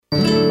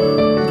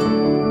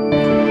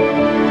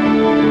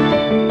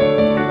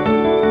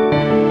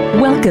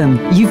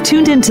Welcome. You've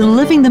tuned into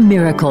Living the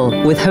Miracle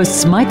with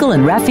hosts Michael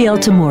and Raphaelle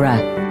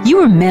Tamura. You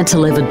were meant to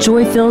live a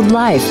joy-filled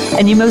life,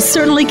 and you most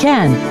certainly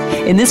can.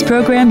 In this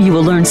program, you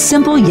will learn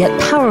simple yet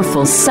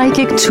powerful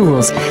psychic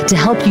tools to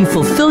help you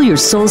fulfill your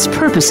soul's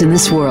purpose in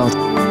this world.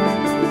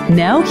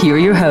 Now, here are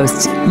your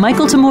hosts,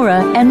 Michael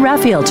Tamura and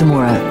Raphaelle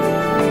Tamura.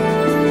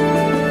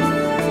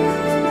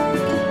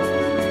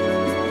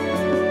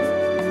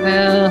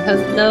 Well,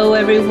 hello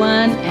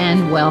everyone,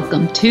 and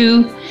welcome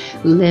to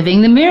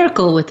Living the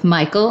Miracle with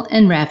Michael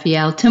and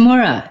Raphaelle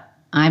Tamura.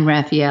 I'm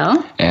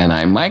Raphaelle. And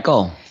I'm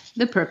Michael.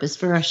 The purpose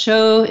for our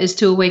show is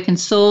to awaken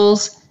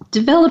souls,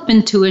 develop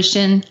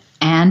intuition,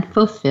 and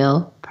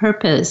fulfill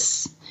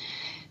purpose.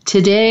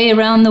 Today,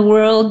 around the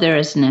world, there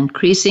is an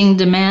increasing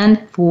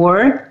demand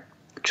for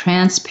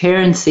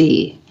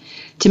transparency.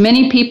 To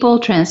many people,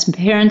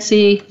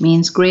 transparency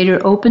means greater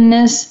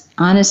openness,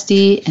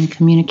 honesty, and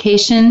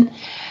communication,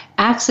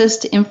 access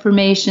to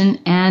information,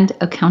 and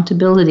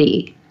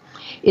accountability.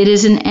 It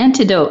is an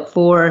antidote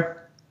for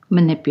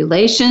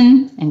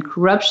manipulation and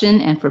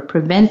corruption and for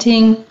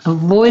preventing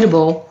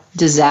avoidable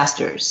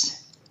disasters.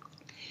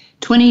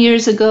 20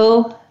 years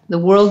ago, the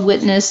world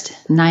witnessed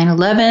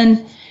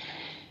 9/11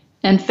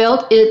 and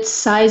felt its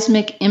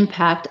seismic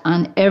impact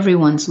on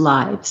everyone's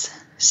lives.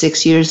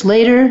 6 years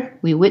later,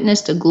 we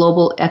witnessed a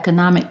global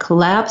economic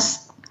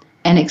collapse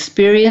and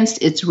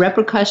experienced its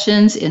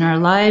repercussions in our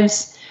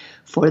lives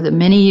for the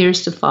many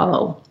years to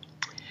follow.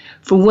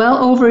 For well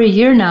over a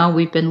year now,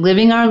 we've been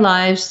living our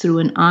lives through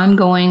an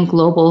ongoing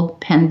global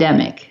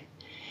pandemic.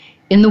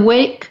 In the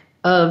wake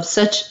of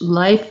such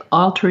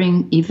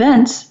life-altering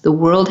events, the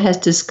world has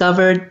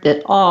discovered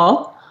that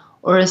all,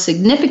 or a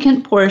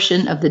significant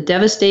portion of the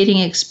devastating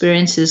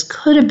experiences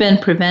could have been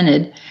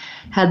prevented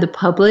had the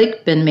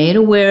public been made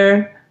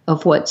aware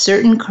of what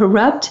certain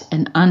corrupt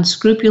and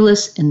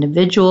unscrupulous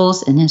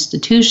individuals and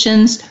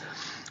institutions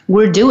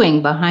were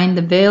doing behind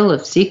the veil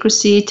of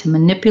secrecy to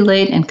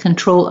manipulate and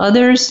control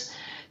others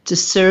to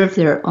serve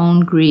their own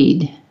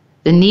greed.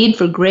 The need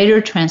for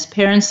greater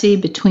transparency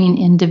between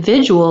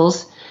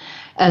individuals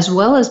as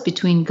well as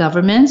between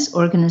governments,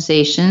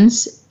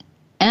 organizations,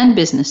 and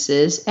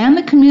businesses and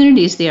the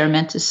communities they are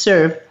meant to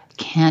serve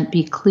can't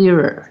be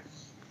clearer.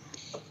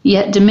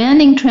 Yet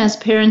demanding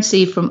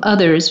transparency from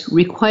others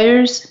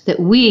requires that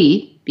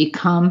we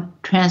become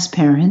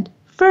transparent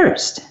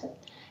first.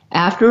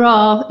 After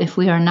all, if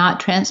we are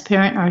not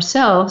transparent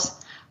ourselves,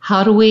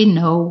 how do we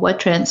know what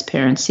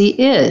transparency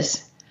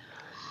is?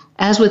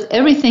 As with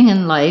everything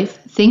in life,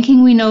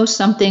 thinking we know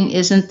something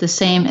isn't the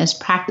same as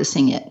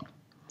practicing it.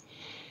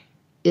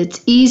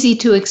 It's easy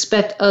to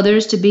expect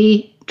others to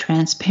be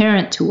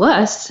transparent to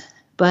us,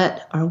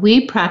 but are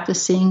we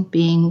practicing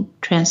being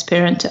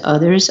transparent to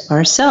others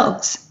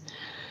ourselves?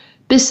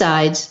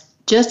 Besides,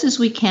 just as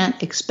we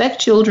can't expect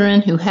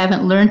children who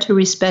haven't learned to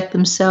respect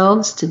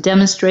themselves to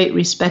demonstrate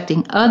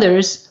respecting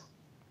others,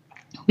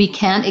 we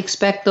can't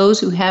expect those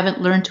who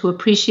haven't learned to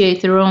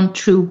appreciate their own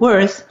true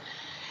worth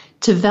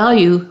to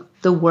value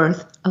the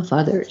worth of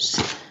others.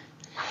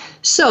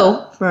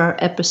 So, for our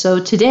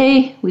episode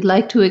today, we'd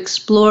like to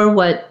explore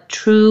what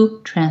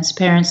true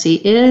transparency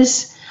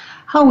is,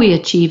 how we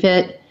achieve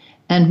it,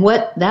 and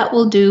what that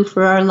will do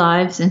for our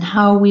lives and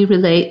how we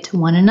relate to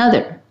one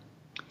another.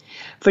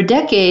 For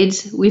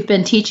decades, we've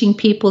been teaching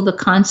people the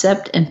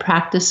concept and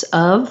practice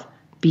of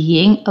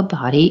being a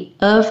body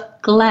of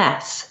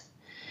glass.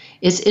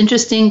 It's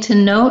interesting to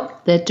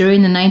note that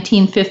during the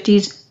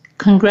 1950s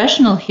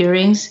congressional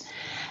hearings,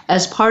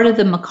 as part of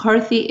the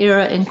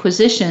McCarthy-era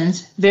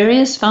inquisitions,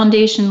 various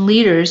foundation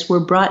leaders were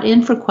brought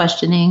in for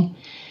questioning,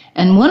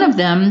 and one of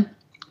them,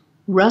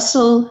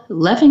 Russell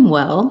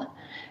Leffingwell,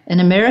 an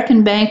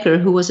American banker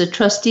who was a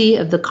trustee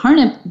of the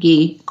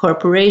Carnegie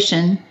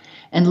Corporation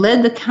and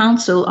led the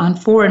Council on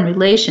Foreign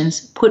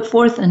Relations, put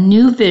forth a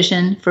new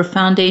vision for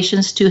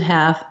foundations to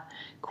have,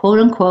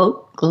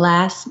 quote-unquote,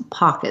 glass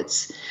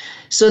pockets,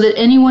 so that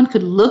anyone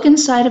could look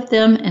inside of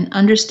them and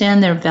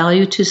understand their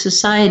value to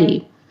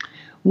society,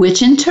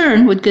 which in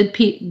turn would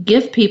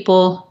give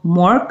people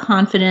more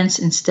confidence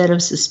instead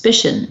of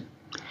suspicion.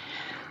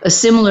 A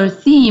similar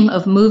theme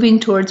of moving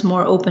towards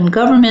more open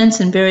governments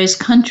in various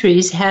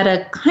countries had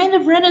a kind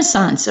of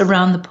renaissance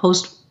around the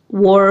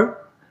post-World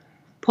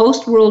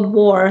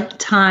War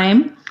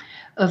time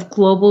of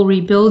global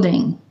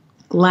rebuilding.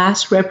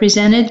 Glass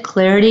represented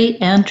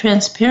clarity and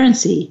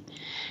transparency.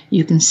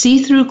 You can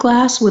see through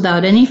glass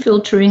without any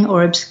filtering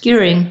or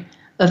obscuring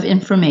of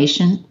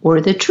information or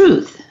the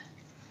truth.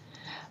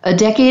 A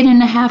decade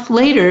and a half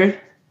later,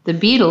 the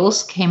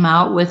Beatles came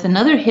out with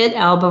another hit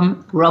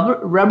album,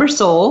 Rubber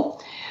Soul,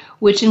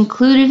 which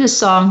included a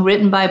song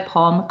written by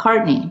Paul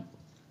McCartney,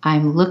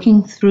 I'm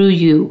Looking Through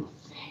You.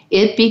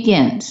 It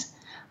begins,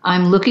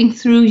 I'm looking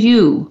through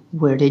you.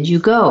 Where did you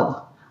go?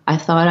 I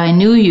thought I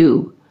knew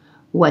you.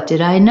 What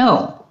did I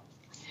know?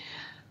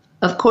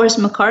 Of course,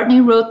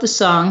 McCartney wrote the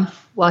song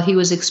while he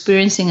was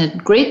experiencing a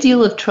great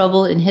deal of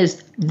trouble in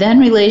his then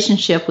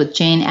relationship with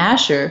Jane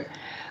Asher,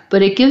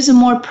 but it gives a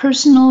more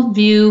personal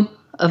view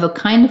of a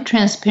kind of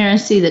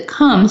transparency that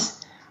comes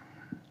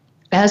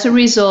as a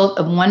result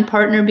of one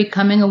partner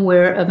becoming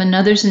aware of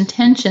another's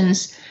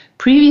intentions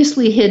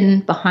previously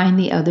hidden behind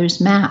the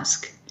other's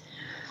mask.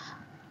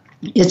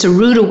 It's a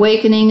rude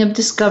awakening of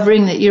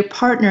discovering that your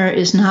partner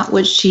is not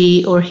what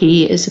she or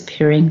he is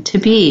appearing to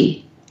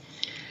be.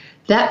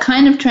 That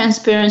kind of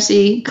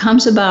transparency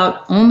comes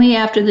about only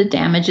after the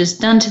damage is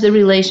done to the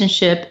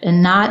relationship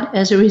and not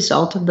as a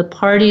result of the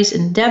parties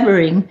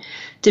endeavoring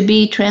to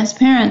be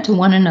transparent to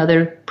one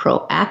another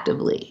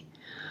proactively.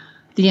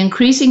 The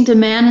increasing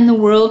demand in the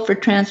world for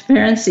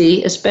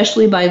transparency,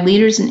 especially by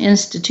leaders and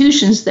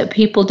institutions that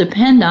people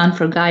depend on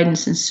for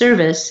guidance and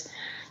service,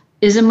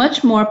 is a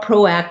much more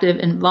proactive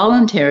and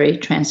voluntary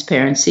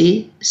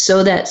transparency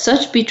so that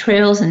such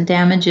betrayals and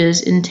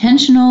damages,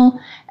 intentional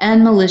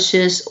and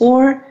malicious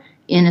or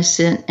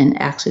innocent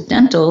and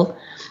accidental,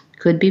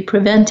 could be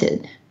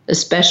prevented.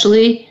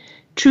 Especially,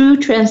 true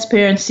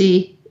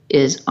transparency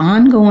is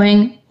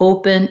ongoing,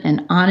 open,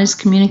 and honest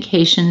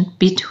communication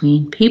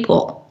between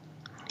people.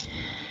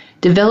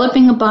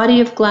 Developing a body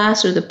of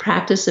glass, or the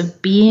practice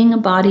of being a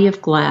body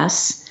of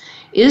glass,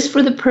 is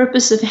for the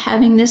purpose of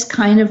having this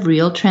kind of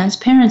real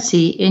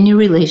transparency in your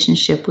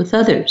relationship with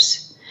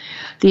others.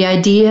 The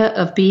idea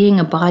of being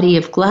a body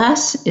of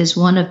glass is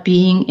one of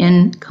being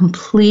in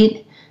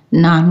complete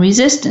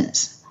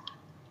non-resistance.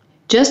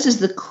 Just as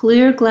the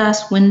clear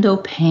glass window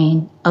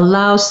pane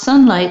allows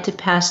sunlight to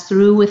pass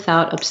through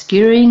without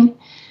obscuring,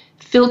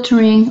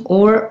 filtering,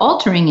 or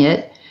altering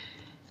it,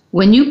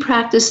 when you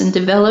practice and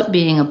develop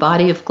being a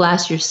body of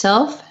glass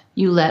yourself,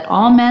 you let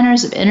all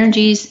manners of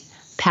energies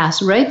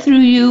pass right through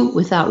you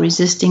without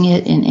resisting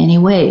it in any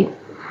way.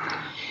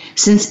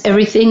 Since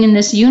everything in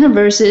this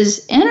universe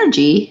is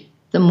energy,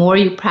 the more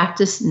you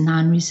practice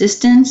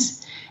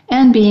non-resistance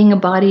and being a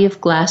body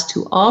of glass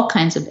to all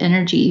kinds of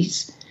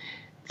energies,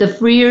 the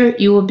freer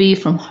you will be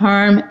from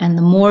harm and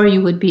the more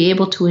you would be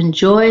able to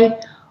enjoy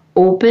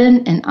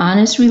open and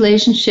honest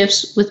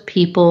relationships with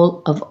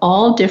people of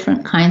all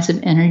different kinds of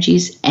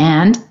energies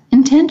and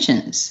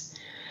intentions.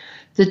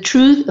 The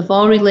truth of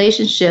all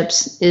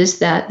relationships is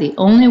that the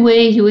only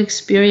way you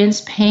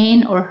experience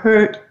pain or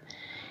hurt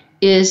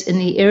is in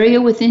the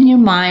area within your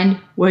mind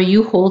where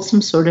you hold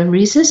some sort of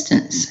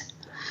resistance.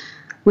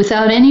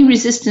 Without any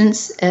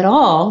resistance at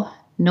all,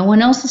 no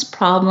one else's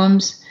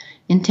problems,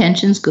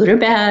 intentions, good or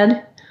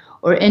bad,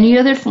 or any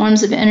other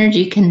forms of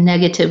energy can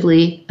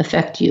negatively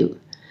affect you.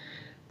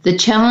 The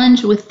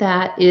challenge with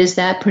that is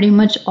that pretty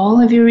much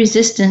all of your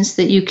resistance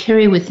that you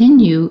carry within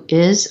you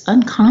is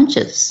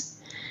unconscious.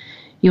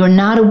 You are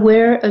not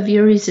aware of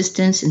your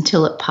resistance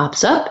until it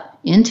pops up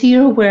into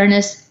your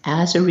awareness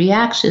as a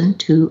reaction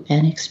to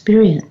an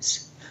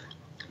experience.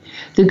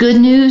 The good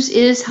news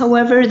is,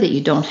 however, that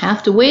you don't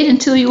have to wait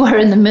until you are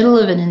in the middle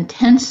of an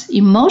intense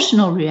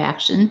emotional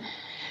reaction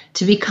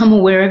to become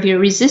aware of your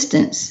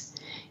resistance.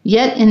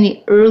 Yet in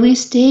the early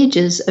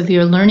stages of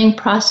your learning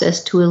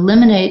process to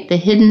eliminate the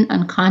hidden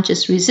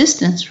unconscious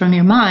resistance from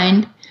your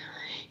mind,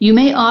 you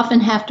may often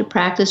have to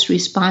practice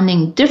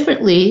responding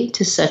differently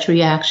to such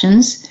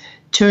reactions,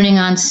 turning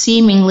on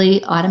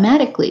seemingly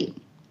automatically.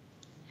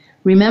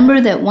 Remember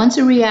that once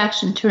a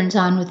reaction turns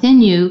on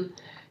within you,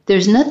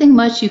 there's nothing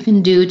much you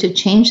can do to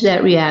change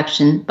that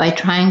reaction by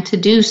trying to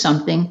do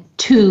something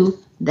to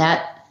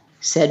that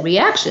said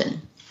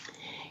reaction.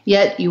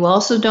 Yet you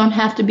also don't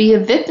have to be a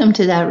victim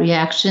to that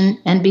reaction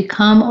and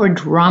become or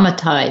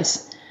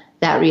dramatize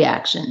that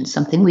reaction,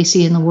 something we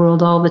see in the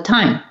world all the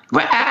time.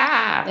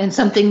 And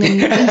something the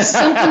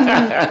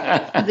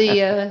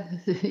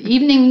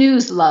evening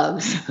news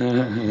loves.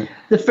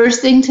 The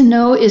first thing to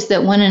know is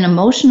that when an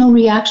emotional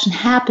reaction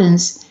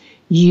happens,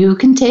 you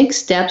can take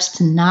steps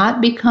to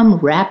not become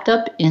wrapped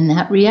up in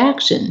that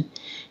reaction.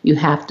 You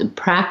have to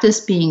practice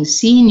being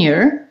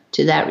senior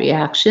to that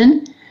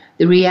reaction.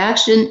 The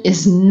reaction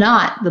is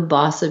not the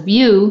boss of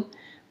you,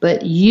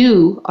 but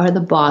you are the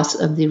boss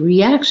of the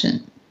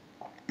reaction.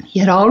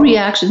 Yet all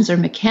reactions are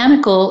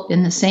mechanical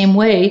in the same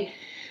way.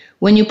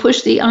 When you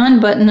push the on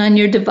button on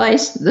your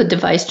device, the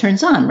device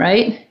turns on,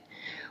 right?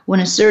 When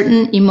a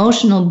certain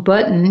emotional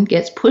button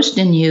gets pushed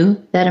in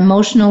you, that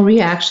emotional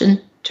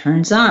reaction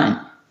turns on.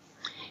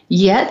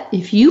 Yet,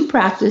 if you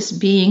practice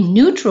being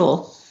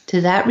neutral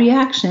to that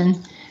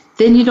reaction,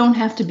 then you don't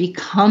have to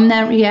become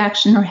that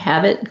reaction or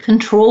have it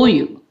control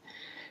you.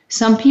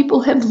 Some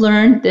people have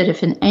learned that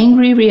if an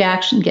angry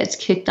reaction gets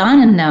kicked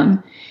on in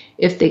them,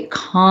 if they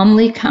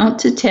calmly count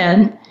to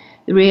 10,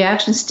 the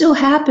reaction still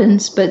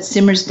happens but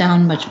simmers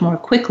down much more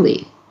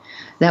quickly.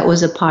 That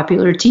was a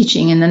popular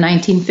teaching in the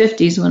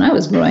 1950s when I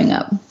was growing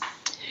up.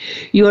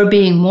 You are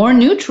being more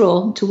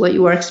neutral to what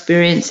you are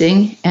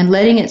experiencing and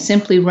letting it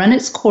simply run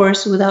its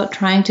course without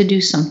trying to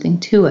do something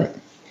to it.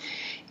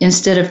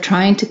 Instead of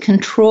trying to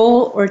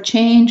control or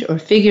change or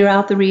figure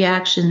out the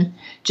reaction,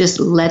 just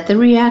let the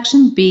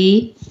reaction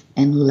be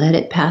and let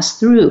it pass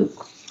through.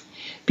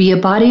 Be a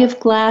body of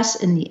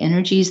glass, and the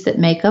energies that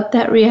make up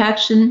that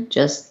reaction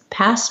just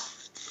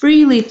pass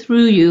freely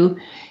through you,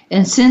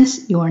 and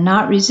since you are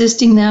not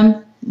resisting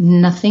them,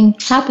 nothing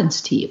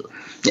happens to you.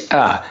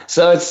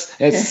 So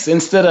it's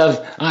instead of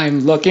I'm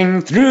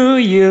looking through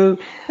you,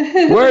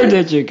 where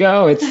did you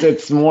go?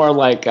 It's more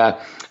like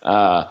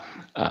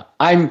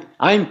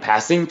I'm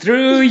passing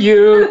through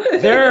you.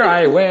 There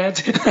I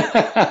went.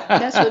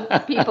 That's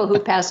what people who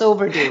pass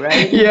over do,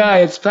 right? Yeah,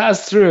 it's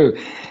passed through.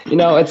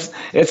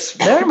 It's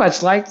very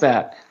much like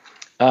that.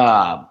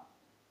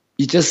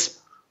 You just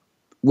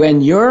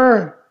when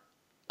you're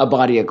a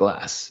body of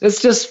glass,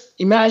 it's just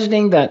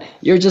imagining that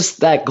you're just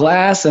that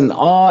glass, and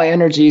all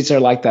energies are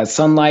like that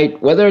sunlight,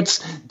 whether it's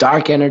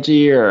dark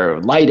energy or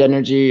light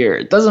energy, or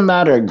it doesn't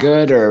matter,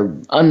 good or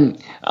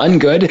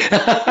ungood.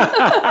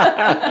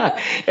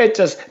 It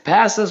just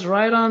passes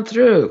right on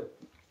through.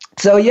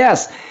 So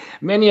yes,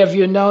 many of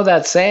you know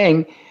that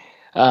saying,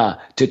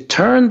 to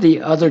turn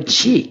the other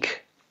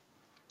cheek.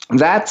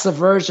 That's a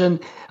version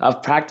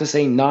of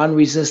practicing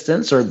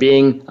non-resistance or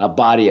being a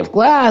body of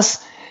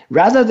glass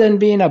rather than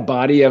being a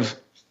body of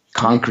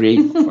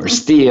concrete or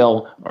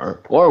steel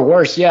or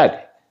worse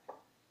yet,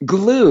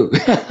 glue.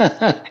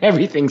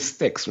 Everything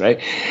sticks, right?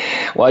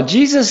 Well,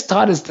 Jesus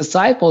taught his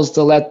disciples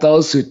to let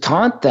those who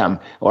taunt them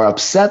or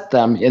upset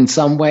them in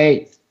some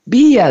way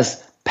be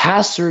as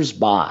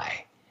passers-by,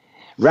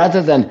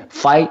 rather than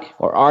fight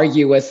or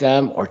argue with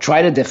them or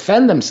try to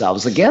defend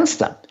themselves against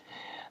them.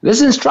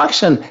 This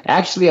instruction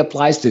actually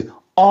applies to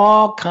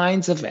all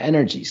kinds of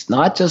energies,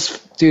 not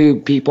just to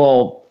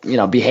people,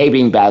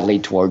 behaving badly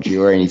towards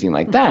you or anything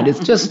like that.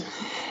 It's just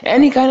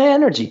any kind of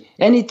energy,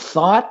 any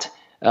thought,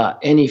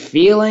 any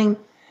feeling.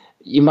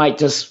 You might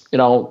just,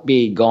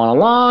 be going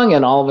along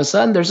and all of a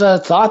sudden there's a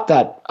thought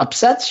that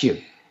upsets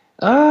you.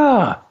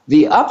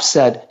 The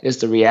upset is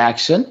the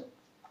reaction,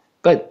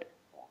 but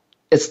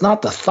it's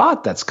not the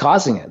thought that's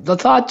causing it. The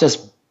thought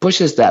just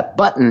pushes that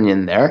button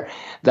in there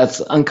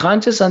that's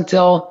unconscious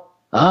until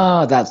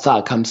that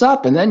thought comes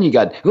up, and then you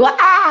got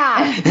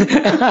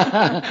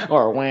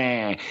or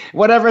wah,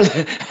 whatever.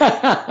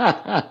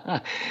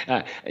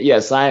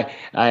 Yes,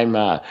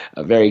 I'm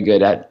very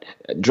good at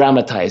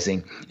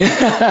dramatizing.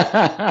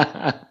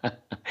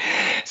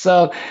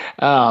 So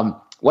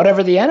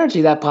whatever the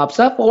energy that pops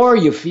up, or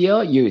you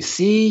feel, you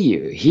see,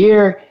 you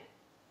hear,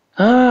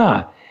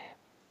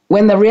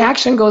 when the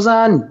reaction goes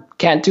on,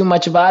 can't do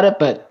much about it,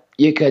 but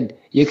you could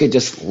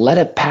just let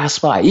it pass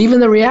by.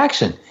 Even the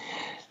reaction.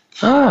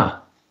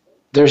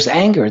 There's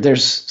anger,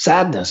 there's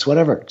sadness,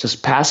 whatever.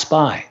 Just pass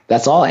by.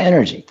 That's all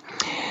energy.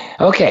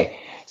 Okay,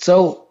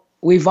 so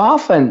we've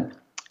often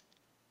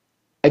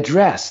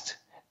addressed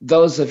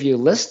those of you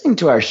listening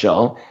to our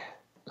show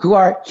who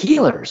are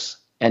healers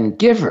and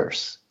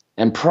givers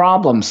and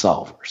problem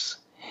solvers,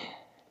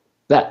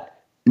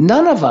 that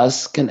none of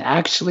us can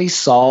actually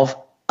solve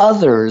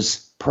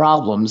others'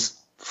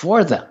 problems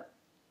for them.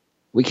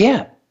 We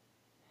can't.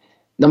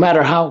 No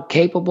matter how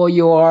capable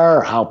you are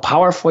or how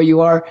powerful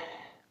you are,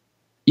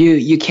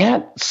 you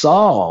can't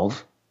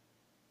solve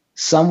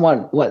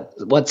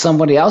what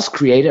somebody else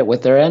created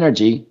with their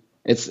energy.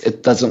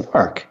 It doesn't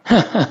work.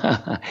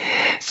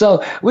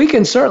 So we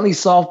can certainly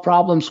solve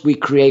problems we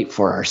create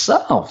for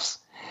ourselves,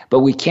 but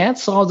we can't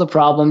solve the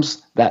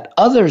problems that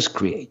others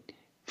create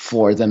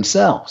for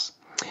themselves.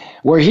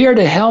 We're here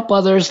to help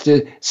others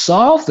to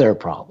solve their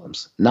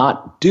problems,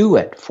 not do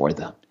it for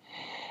them.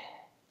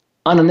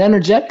 On an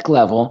energetic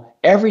level,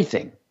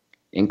 everything,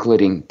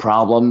 including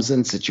problems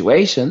and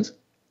situations,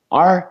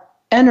 are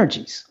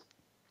energies.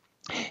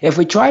 If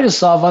we try to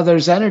solve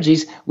others'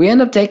 energies, we end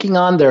up taking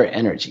on their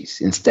energies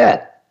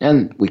instead,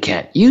 and we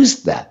can't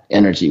use that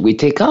energy we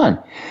take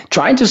on.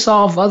 Trying to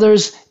solve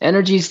others'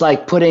 energies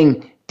like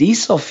putting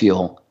diesel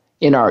fuel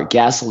in our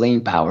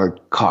gasoline-powered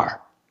car.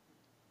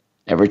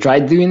 Ever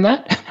tried doing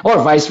that?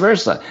 Or vice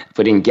versa,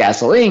 putting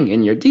gasoline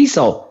in your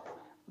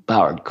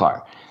diesel-powered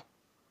car.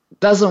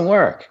 Doesn't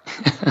work.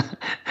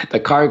 The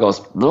car goes,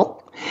 bloop.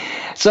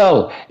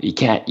 So you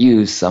can't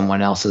use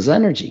someone else's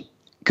energy,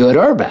 good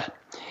or bad.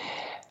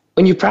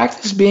 When you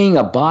practice being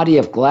a body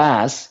of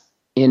glass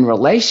in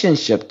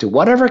relationship to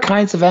whatever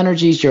kinds of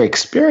energies you're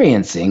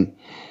experiencing,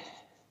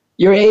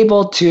 you're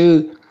able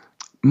to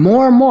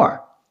more and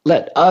more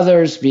let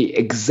others be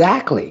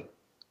exactly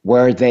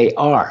where they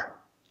are,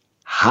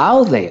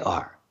 how they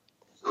are,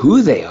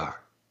 who they are,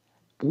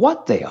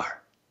 what they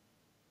are.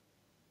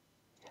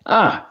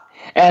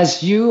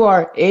 As you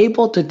are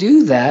able to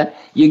do that,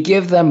 you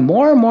give them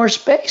more and more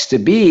space to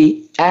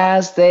be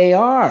as they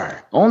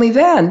are. Only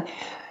then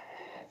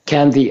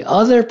can the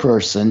other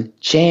person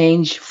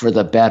change for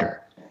the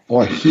better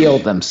or heal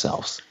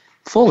themselves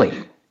fully.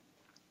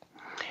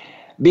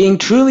 Being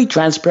truly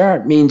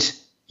transparent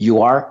means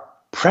you are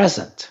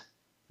present,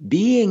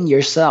 being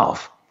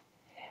yourself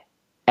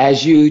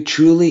as you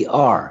truly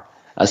are,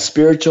 a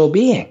spiritual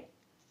being.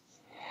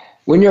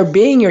 When you're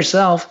being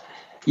yourself,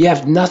 you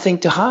have nothing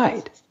to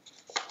hide.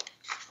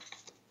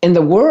 In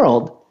the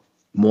world,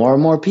 more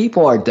and more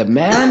people are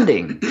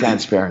demanding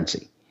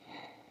transparency,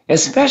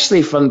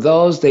 especially from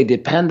those they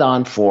depend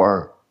on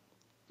for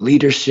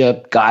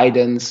leadership,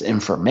 guidance,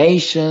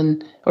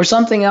 information, or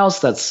something else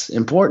that's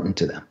important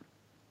to them.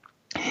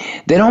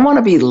 They don't want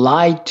to be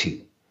lied to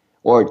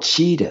or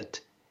cheated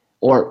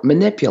or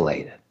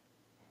manipulated.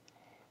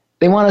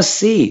 They want to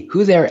see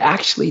who they're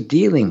actually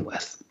dealing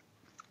with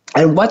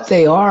and what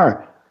they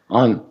are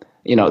on,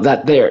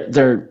 that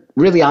they're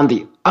really on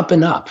the up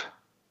and up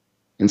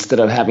instead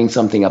of having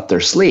something up their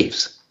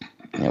sleeves.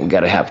 We got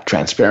to have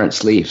transparent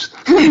sleeves.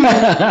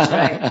 That's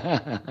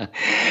right.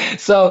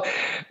 So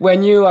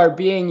when you are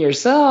being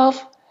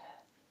yourself,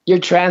 you're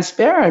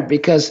transparent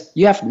because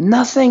you have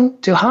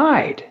nothing to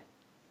hide.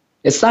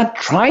 It's not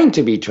trying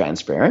to be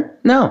transparent.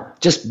 No,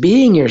 just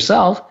being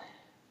yourself,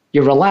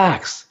 you're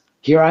relaxed.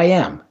 Here I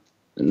am.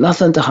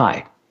 Nothing to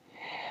hide.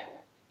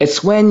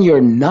 It's when you're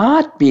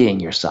not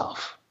being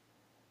yourself,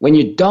 when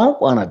you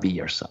don't want to be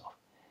yourself,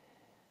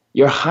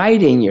 you're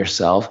hiding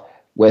yourself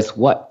with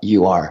what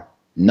you are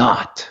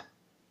not.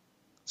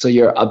 So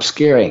you're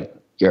obscuring.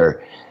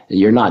 You're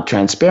not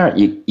transparent.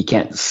 You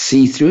can't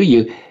see through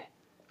you.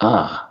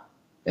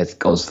 It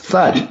goes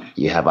thud.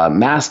 You have a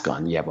mask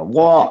on. You have a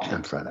wall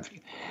in front of you.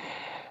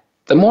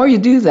 The more you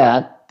do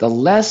that, the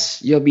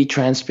less you'll be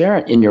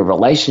transparent in your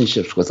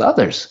relationships with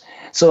others.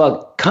 So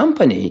a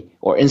company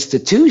or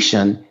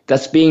institution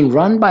that's being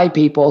run by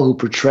people who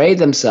portray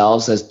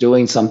themselves as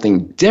doing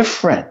something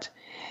different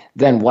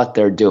than what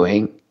they're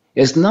doing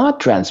is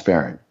not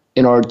transparent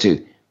in order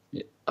to,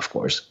 of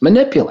course,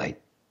 manipulate.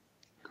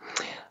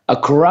 A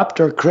corrupt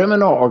or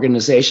criminal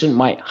organization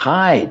might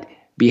hide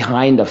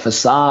behind a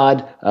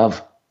facade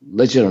of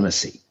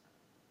legitimacy.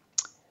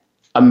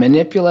 A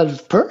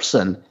manipulative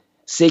person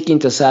seeking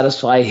to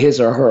satisfy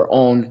his or her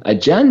own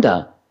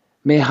agenda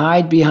may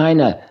hide behind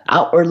an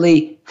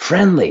outwardly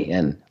friendly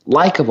and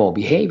likable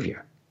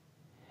behavior.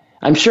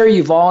 I'm sure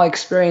you've all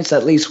experienced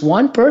at least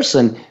one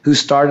person who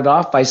started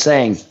off by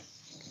saying,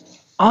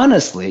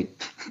 honestly,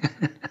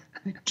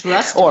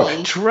 Trust or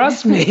me.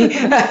 trust me.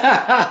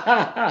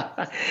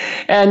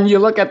 And you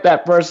look at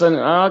that person,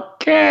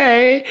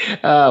 okay,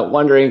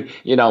 wondering,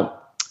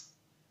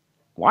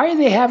 why are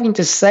they having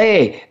to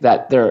say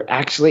that they're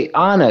actually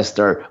honest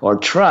or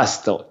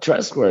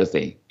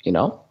trustworthy,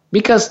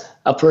 Because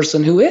a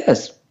person who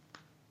is.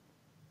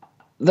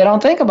 They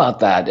don't think about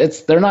that.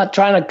 They're not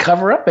trying to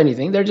cover up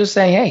anything. They're just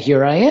saying, hey,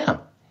 here I am.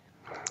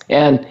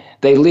 And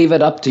they leave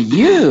it up to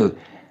you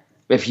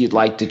if you'd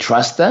like to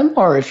trust them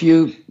or if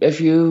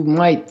you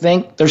might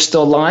think they're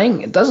still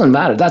lying. It doesn't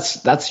matter.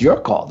 That's your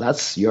call.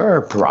 That's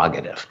your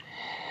prerogative.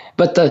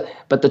 But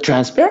the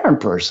transparent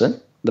person,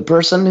 the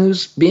person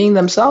who's being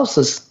themselves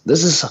says,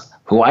 this is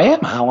who I am,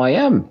 how I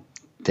am.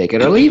 Take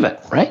it or leave it,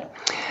 right?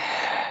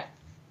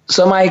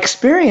 So my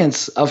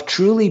experience of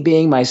truly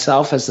being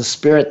myself as the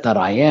spirit that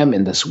I am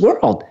in this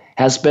world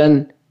has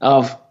been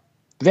of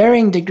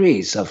varying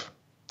degrees of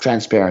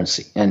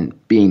transparency and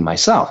being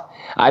myself.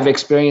 I've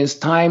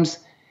experienced times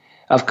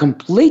of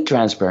complete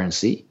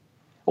transparency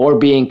or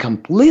being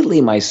completely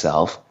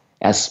myself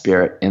as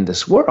spirit in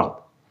this world.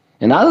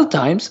 And other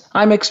times,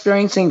 I'm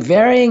experiencing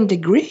varying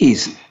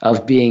degrees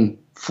of being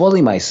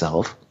fully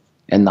myself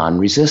and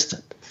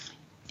non-resistant.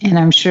 And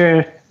I'm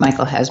sure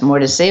Michael has more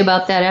to say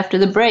about that after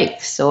the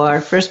break. So our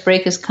first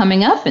break is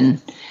coming up.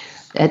 And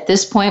at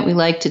this point, we'd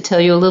like to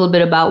tell you a little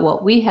bit about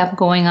what we have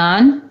going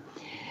on.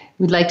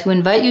 We'd like to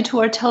invite you to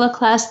our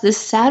teleclass this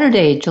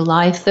Saturday,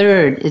 July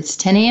 3rd. It's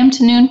 10 a.m.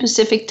 to noon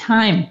Pacific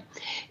time.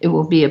 It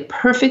will be a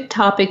perfect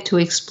topic to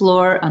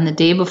explore on the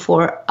day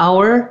before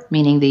our,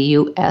 meaning the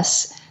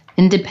U.S.,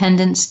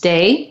 Independence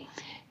Day.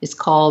 It's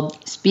called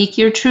Speak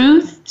Your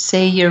Truth,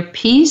 Say Your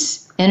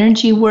Piece,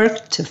 Energy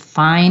Work to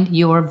Find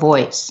Your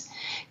Voice.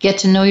 Get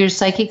to know your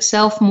psychic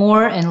self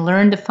more and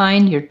learn to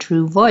find your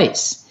true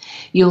voice.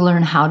 You'll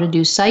learn how to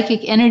do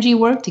psychic energy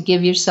work to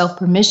give yourself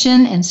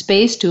permission and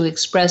space to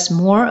express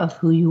more of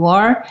who you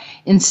are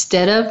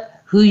instead of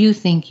who you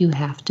think you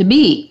have to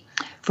be.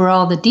 For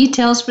all the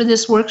details for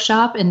this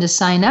workshop and to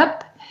sign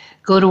up,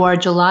 go to our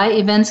July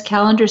events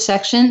calendar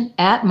section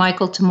at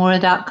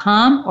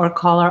michaeltamura.com or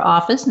call our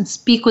office and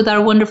speak with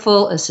our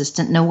wonderful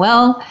assistant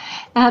Noelle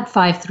at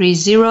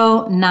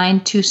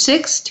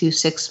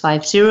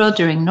 530-926-2650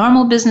 during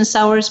normal business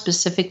hours,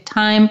 Pacific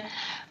time,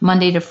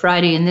 Monday to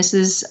Friday. And this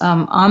is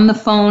on the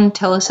phone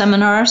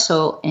teleseminar,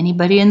 so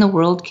anybody in the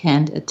world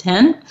can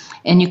attend.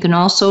 And you can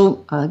also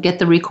get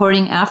the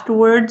recording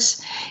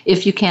afterwards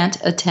if you can't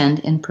attend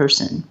in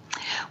person.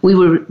 We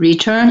will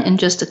return in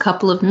just a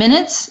couple of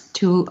minutes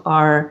to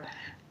our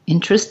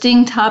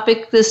interesting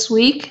topic this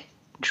week,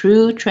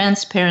 true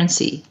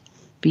transparency,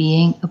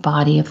 being a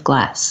body of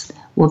glass.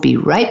 We'll be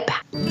right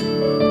back.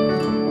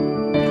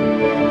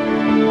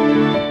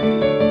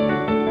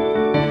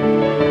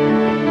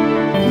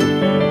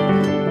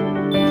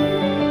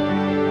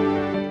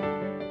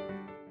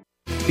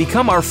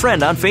 Become our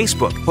friend on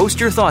Facebook. Post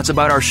your thoughts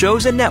about our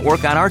shows and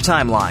network on our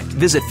timeline.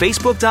 Visit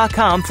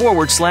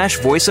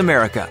facebook.com/Voice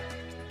America.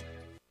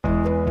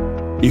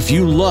 If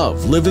you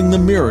love Living the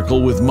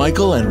Miracle with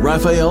Michael and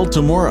Raphaelle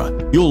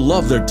Tamura, you'll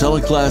love their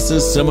teleclasses,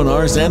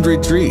 seminars, and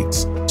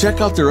retreats. Check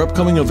out their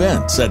upcoming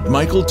events at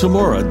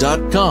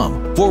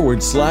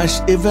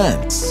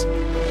michaeltamura.com/events.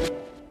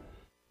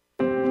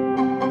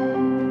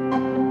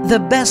 The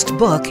best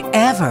book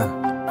ever.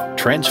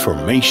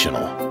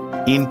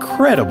 Transformational.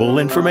 Incredible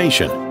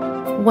information.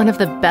 One of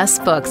the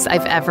best books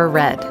I've ever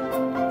read.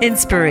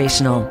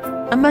 Inspirational.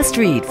 A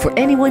must-read for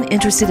anyone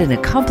interested in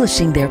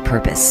accomplishing their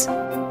purpose.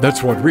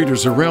 That's what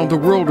readers around the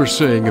world are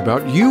saying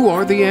about You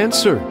Are the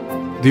Answer,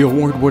 the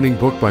award-winning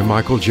book by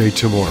Michael J.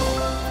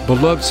 Tamura,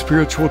 beloved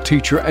spiritual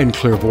teacher and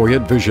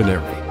clairvoyant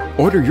visionary.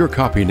 Order your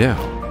copy now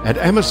at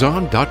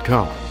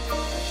Amazon.com.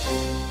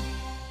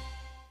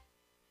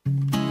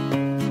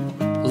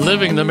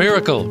 Living the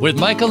Miracle with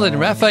Michael and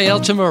Raphaelle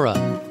Tamura.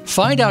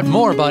 Find out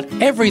more about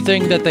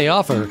everything that they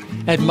offer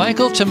at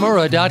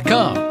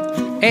michaeltamura.com.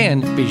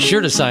 And be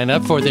sure to sign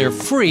up for their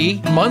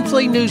free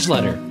monthly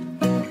newsletter.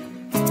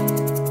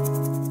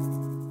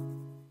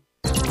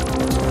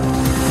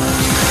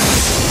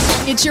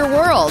 It's your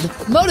world.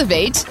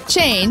 Motivate,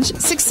 change,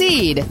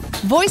 succeed.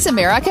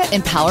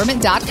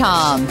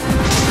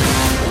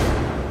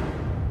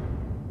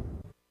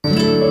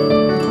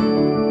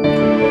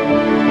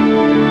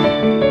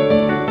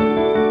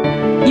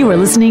 You are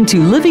listening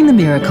to Living the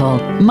Miracle.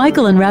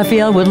 Michael and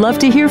Raphaelle would love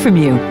to hear from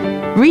you.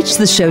 Reach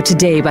the show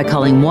today by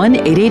calling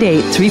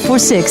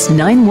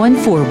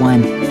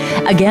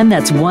 1-888-346-9141. Again,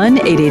 that's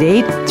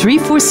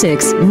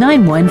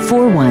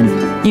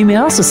 1-888-346-9141. You may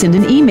also send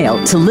an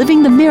email to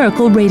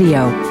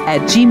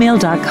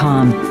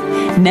livingthemiracleradio@gmail.com.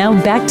 Now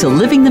back to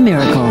Living the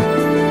Miracle.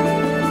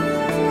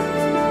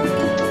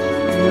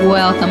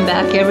 Welcome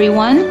back,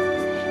 everyone.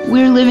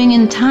 We're living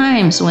in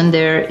times when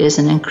there is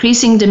an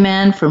increasing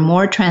demand for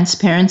more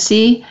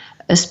transparency,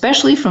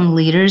 especially from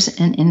leaders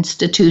and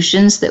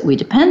institutions that we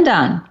depend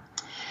on.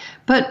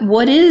 But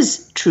what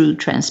is true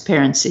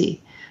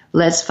transparency?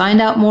 Let's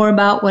find out more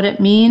about what it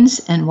means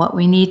and what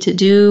we need to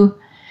do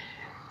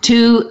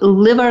to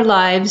live our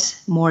lives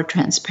more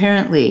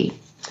transparently.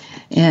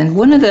 And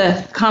one of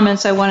the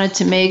comments I wanted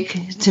to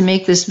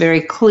make this very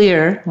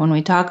clear when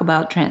we talk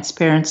about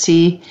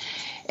transparency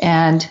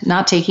and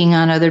not taking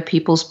on other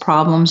people's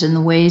problems in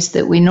the ways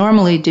that we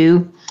normally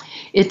do,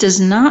 it does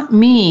not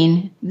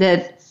mean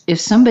that if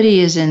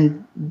somebody is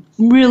in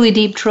really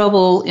deep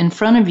trouble in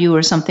front of you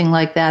or something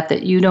like that,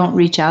 that you don't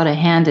reach out a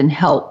hand and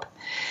help.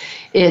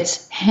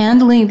 It's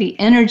handling the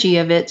energy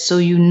of it so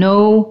you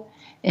know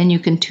and you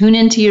can tune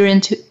into your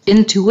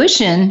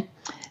intuition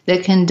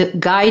that can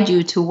guide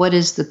you to what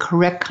is the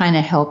correct kind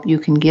of help you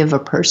can give a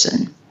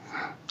person.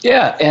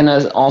 Yeah, and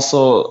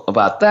also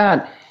about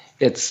that,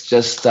 it's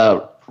just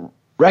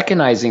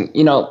recognizing,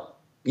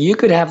 you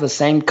could have the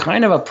same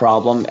kind of a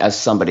problem as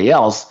somebody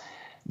else,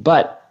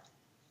 but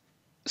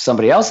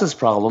somebody else's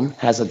problem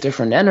has a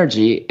different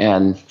energy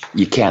and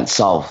you can't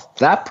solve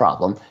that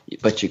problem,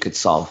 but you could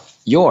solve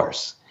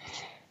yours.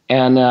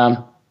 And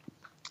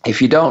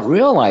if you don't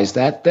realize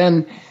that,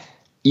 then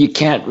you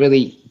can't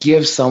really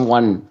give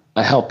someone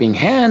a helping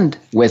hand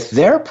with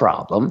their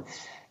problem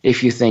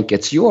if you think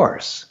it's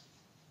yours.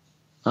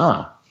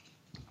 So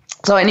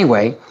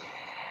anyway,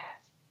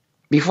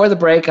 before the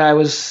break, I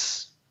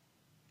was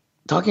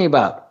talking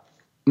about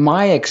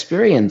my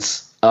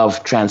experience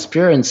of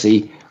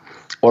transparency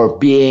or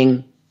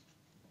being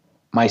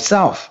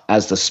myself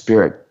as the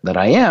spirit that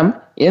I am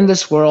in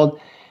this world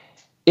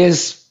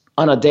is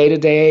on a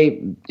day-to-day,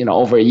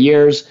 over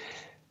years,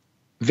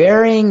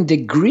 varying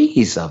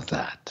degrees of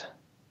that.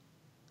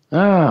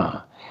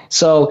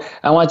 So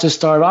I want to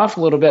start off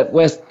a little bit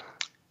with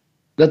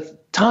the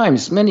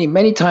times,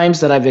 many times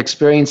that I've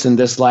experienced in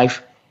this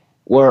life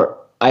where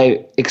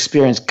I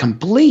experienced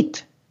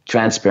complete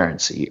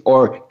transparency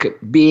or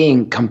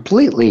being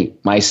completely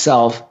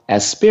myself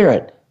as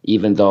spirit,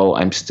 even though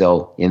I'm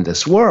still in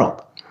this world.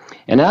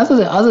 And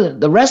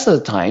the rest of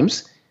the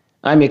times,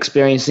 I'm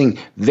experiencing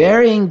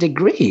varying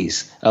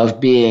degrees of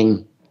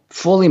being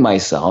fully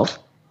myself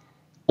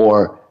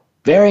or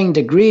varying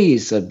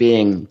degrees of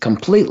being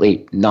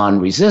completely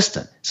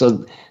non-resistant.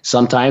 So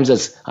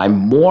sometimes I'm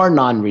more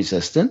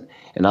non-resistant,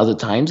 and other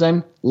times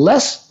I'm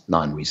less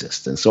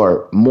non-resistant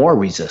or more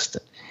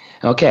resistant.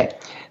 Okay,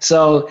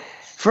 so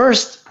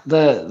first,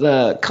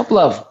 the couple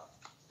of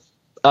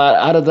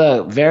out of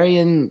the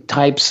varying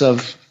types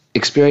of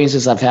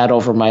experiences I've had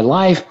over my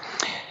life,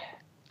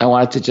 I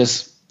wanted to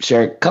just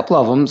share a couple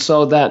of them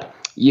so that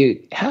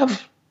you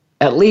have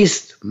at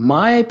least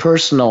my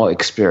personal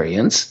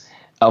experience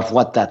of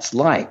what that's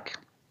like.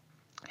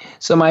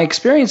 So my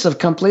experience of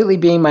completely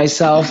being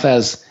myself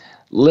as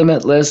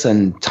limitless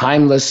and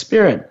timeless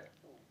spirit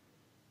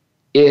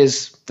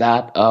is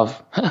that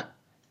of,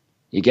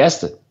 you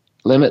guessed it,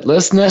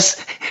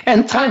 limitlessness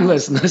and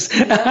timelessness.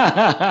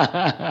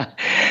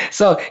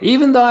 So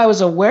even though I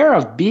was aware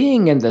of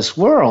being in this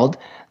world,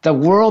 the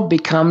world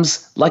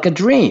becomes like a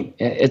dream.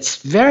 It's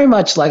very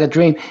much like a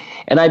dream,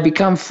 and I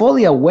become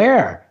fully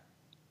aware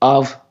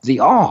of the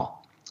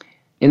all.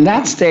 In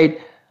that state,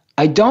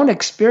 I don't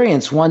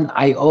experience one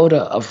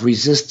iota of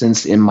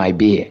resistance in my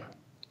being.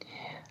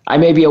 I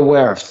may be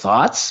aware of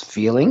thoughts,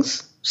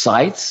 feelings,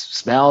 sights,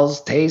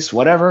 smells, tastes,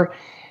 whatever,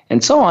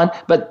 and so on,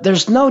 but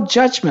there's no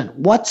judgment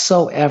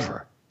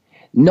whatsoever,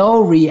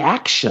 no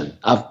reaction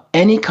of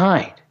any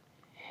kind,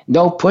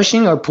 no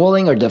pushing or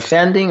pulling or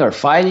defending or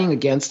fighting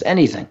against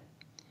anything,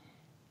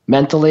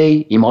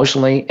 mentally,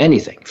 emotionally,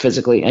 anything,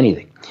 physically,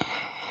 anything.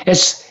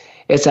 It's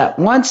at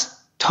once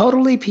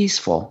totally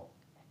peaceful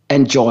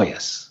and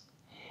joyous.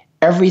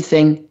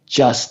 Everything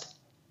just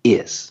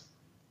is.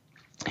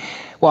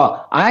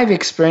 Well, I've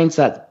experienced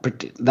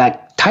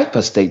that type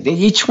of state.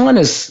 Each one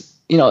is,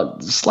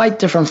 slight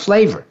different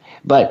flavor,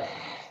 but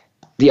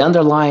the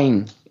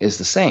underlying is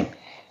the same.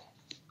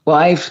 Well,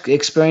 I've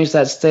experienced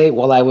that state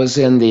while I was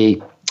in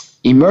the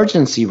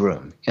emergency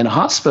room in a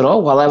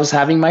hospital while I was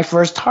having my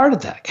first heart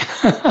attack.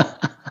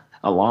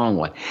 A long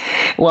one.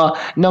 Well,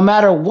 no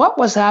matter what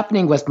was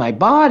happening with my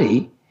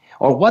body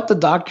or what the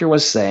doctor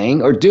was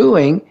saying or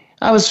doing,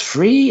 I was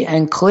free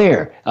and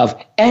clear of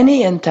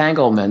any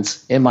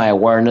entanglements in my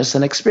awareness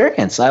and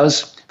experience. I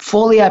was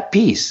fully at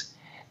peace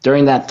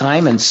during that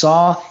time and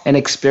saw and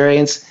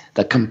experienced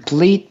the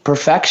complete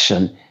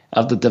perfection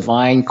of the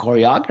divine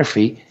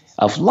choreography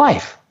of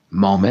life,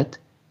 moment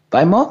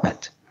by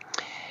moment.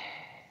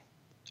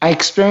 I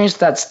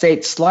experienced that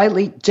state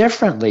slightly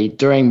differently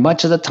during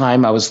much of the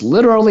time I was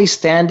literally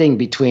standing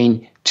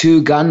between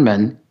two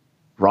gunmen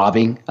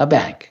robbing a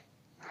bank.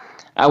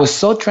 I was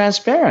so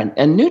transparent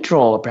and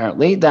neutral,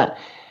 apparently, that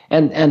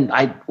and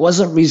I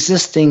wasn't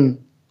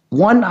resisting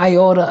one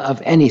iota of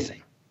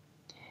anything.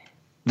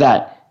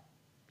 That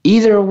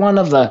either one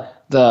of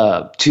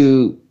the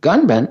two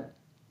gunmen,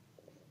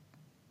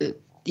 they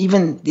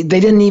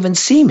didn't even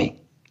see me.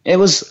 It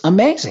was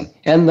amazing.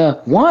 And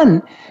the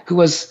one who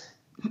was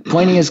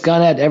pointing his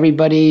gun at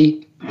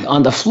everybody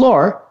on the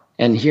floor,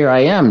 and here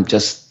I am,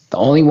 just the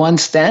only one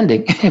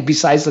standing,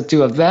 besides the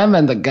two of them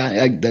and the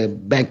guy, the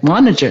bank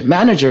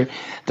manager,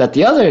 that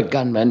the other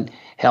gunman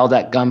held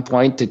at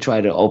gunpoint to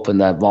try to open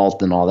that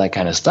vault and all that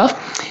kind of stuff.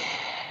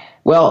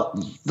 Well,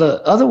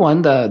 the other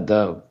one,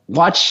 the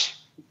watch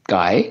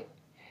guy,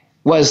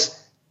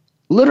 was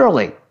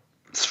literally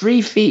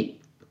 3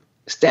 feet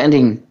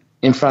standing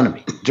in front of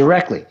me,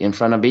 directly in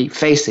front of me,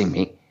 facing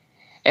me,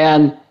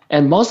 and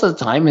most of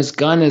the time, his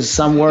gun is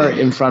somewhere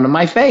in front of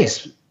my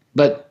face.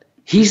 But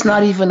he's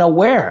not even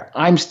aware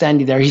I'm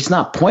standing there. He's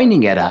not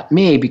pointing it at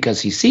me because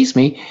he sees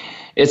me.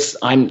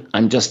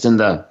 I'm just in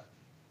the,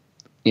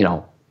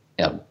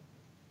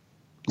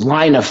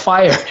 line of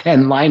fire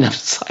and line of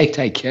sight,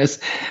 I guess,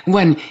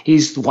 when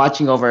he's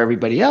watching over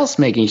everybody else,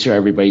 making sure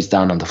everybody's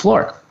down on the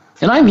floor.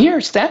 And I'm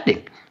here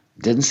standing.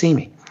 Didn't see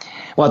me.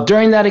 Well,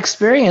 during that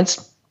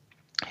experience,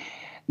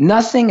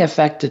 nothing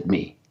affected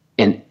me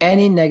in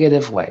any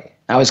negative way.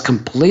 I was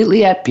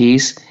completely at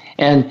peace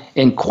and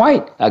in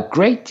quite a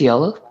great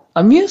deal of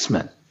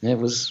amusement. It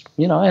was,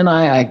 and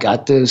I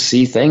got to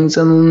see things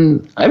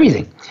and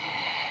everything.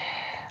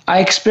 I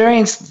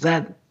experienced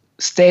that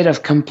state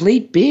of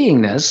complete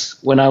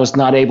beingness when I was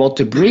not able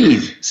to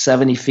breathe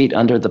 70 feet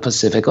under the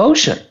Pacific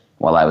Ocean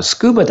while I was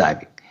scuba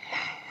diving.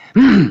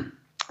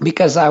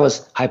 Because I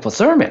was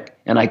hypothermic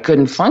and I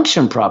couldn't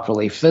function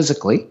properly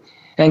physically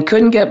and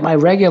couldn't get my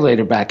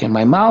regulator back in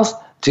my mouth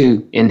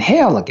to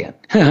inhale again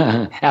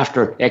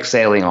after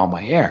exhaling all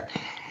my air.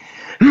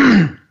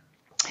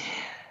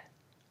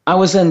 I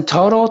was in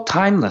total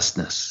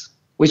timelessness,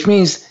 which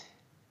means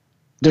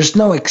there's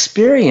no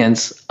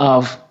experience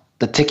of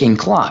the ticking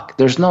clock.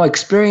 There's no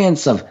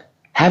experience of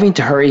having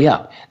to hurry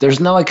up. There's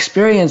no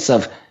experience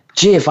of,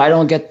 gee, if I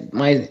don't get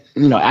my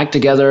act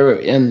together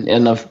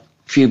in a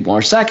few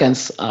more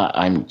seconds,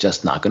 I'm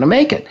just not going to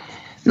make it.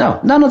 No,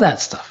 none of that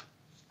stuff.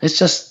 It's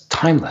just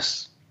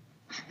timeless.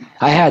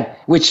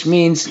 Which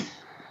means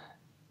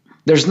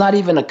there's not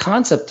even a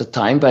concept of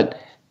time, but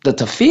that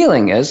the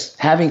feeling is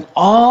having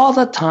all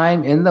the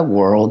time in the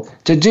world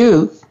to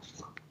do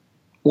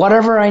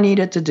whatever I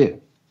needed to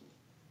do.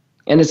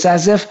 And it's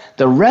as if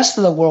the rest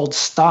of the world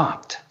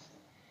stopped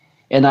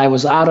and I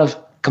was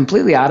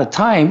completely out of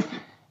time.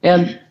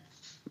 And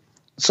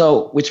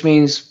so, which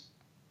means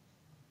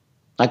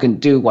I can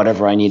do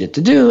whatever I needed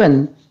to do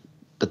and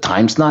the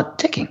time's not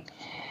ticking.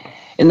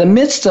 In the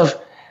midst of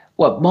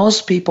what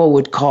most people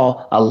would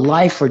call a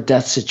life or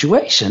death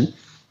situation,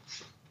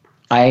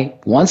 I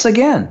once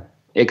again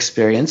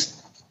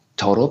experienced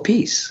total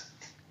peace.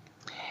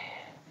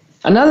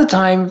 Another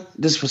time,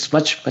 this was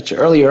much, much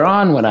earlier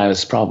on when I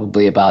was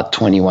probably about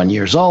 21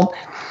 years old,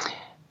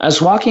 I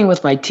was walking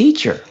with my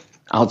teacher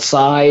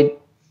outside,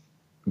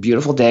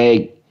 beautiful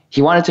day.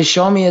 He wanted to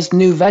show me his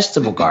new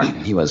vegetable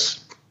garden he was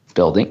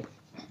building.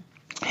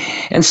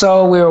 And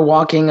so we were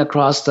walking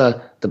across the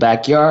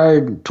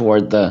backyard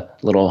toward the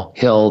little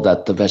hill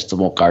that the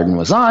vegetable garden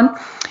was on.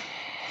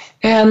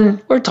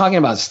 And we're talking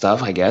about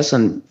stuff, I guess.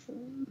 And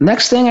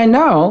next thing I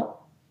know,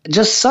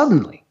 just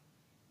suddenly,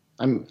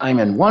 I'm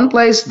in one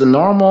place, the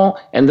normal,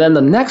 and then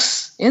the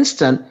next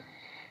instant,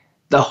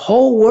 the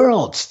whole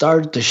world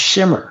started to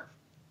shimmer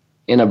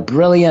in a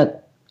brilliant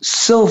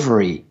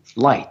silvery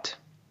light.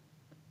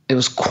 It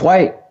was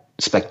quite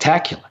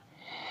spectacular.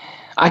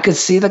 I could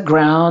see the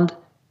ground,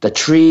 the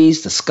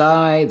trees, the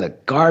sky, the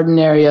garden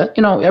area,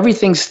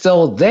 everything's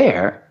still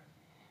there,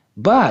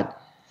 but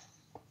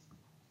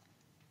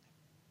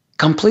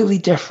completely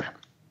different.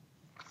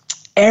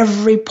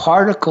 Every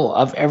particle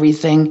of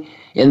everything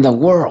in the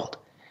world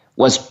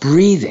was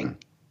breathing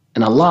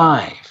and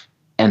alive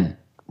and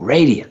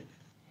radiant.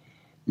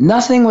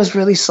 Nothing was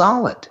really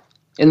solid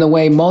in the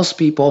way most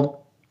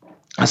people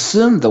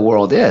assume the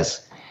world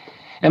is.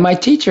 And my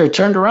teacher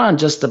turned around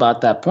just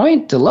about that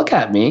point to look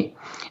at me,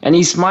 and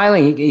he's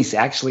smiling. He's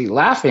actually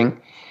laughing,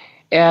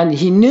 and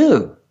he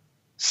knew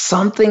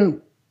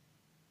something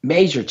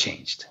major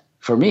changed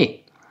for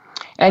me.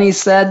 And he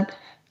said,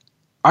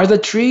 "Are the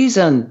trees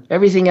and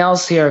everything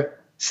else here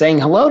saying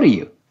hello to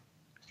you?"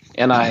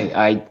 And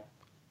I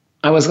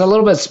was a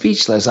little bit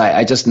speechless.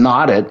 I just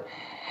nodded.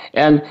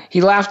 And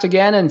he laughed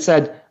again and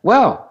said,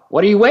 "Well,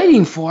 what are you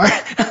waiting for?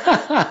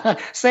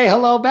 Say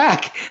hello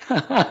back."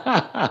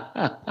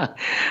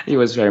 He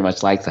was very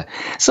much like that.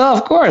 So,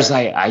 of course,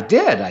 I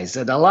did. I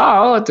said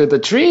hello to the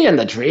tree, and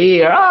the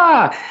tree,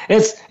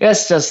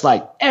 it's just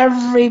like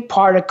every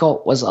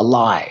particle was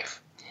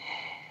alive.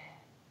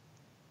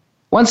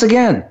 Once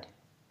again,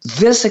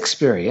 this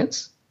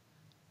experience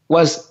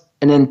was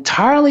an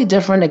entirely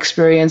different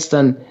experience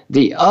than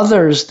the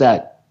others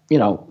that,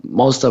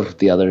 most of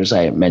the others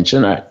I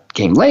mentioned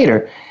came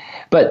later.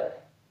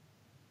 But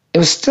it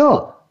was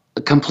still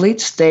a complete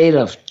state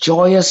of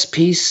joyous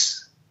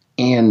peace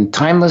and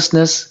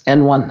timelessness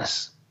and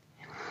oneness.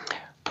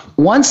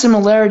 One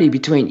similarity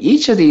between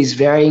each of these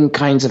varying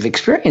kinds of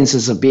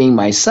experiences of being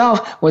myself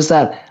was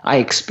that I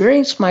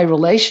experienced my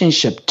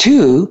relationship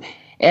to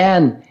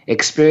and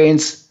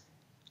experience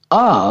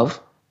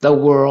of the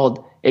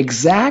world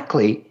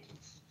exactly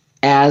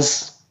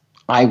as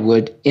I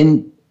would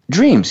in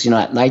dreams.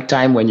 At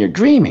nighttime when you're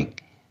dreaming,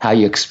 how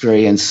you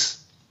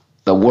experience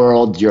the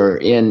world you're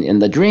in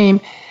the dream,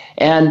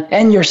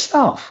 and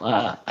yourself.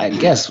 I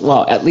guess,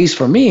 well, at least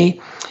for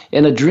me,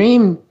 in a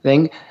dream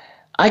thing,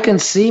 I can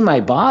see my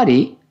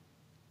body,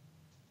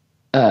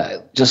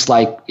 just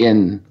like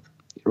in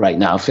right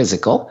now,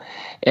 physical,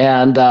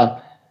 and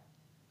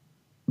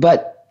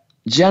but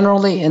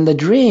generally in the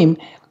dream,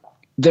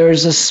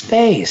 there's a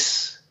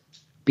space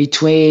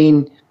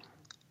between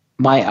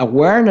my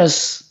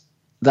awareness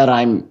that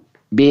I'm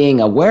being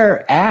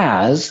aware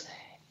as,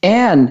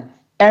 and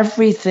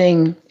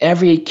everything,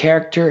 every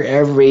character,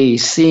 every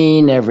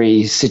scene,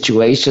 every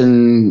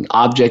situation,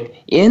 object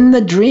in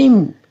the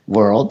dream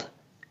world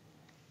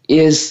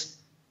is,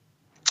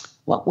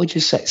 what would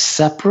you say,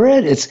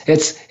 separate?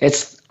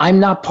 It's I'm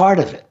not part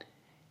of it.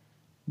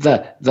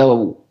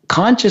 The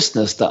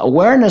consciousness, the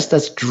awareness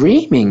that's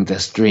dreaming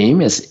this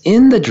dream is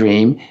in the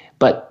dream,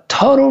 but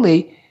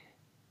totally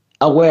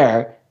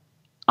aware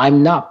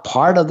I'm not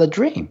part of the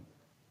dream.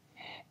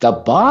 The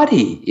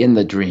body in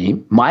the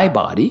dream, my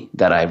body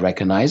that I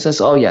recognize as,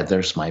 oh yeah,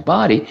 there's my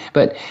body,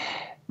 but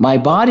my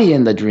body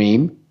in the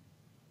dream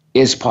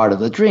is part of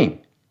the dream.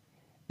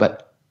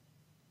 But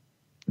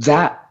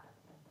that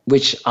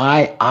which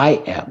I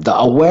am, the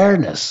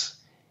awareness,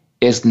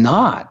 is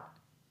not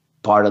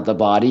part of the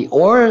body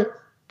or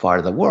part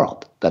of the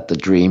world that the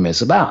dream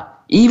is about.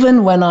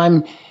 Even when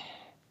I'm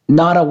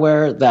not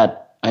aware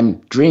that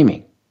I'm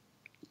dreaming,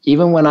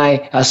 even when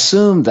I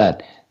assume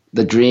that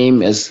the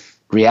dream is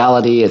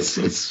reality,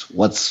 it's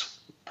what's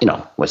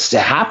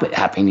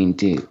happening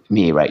to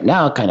me right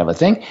now, kind of a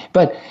thing.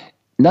 But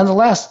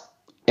nonetheless,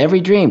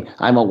 every dream,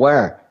 I'm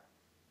aware.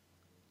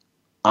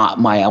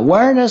 My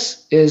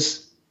awareness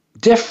is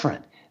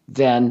different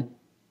than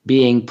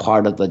being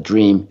part of the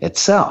dream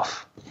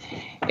itself.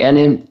 And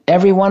in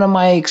every one of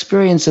my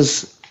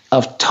experiences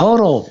of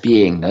total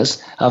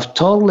beingness, of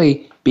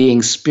totally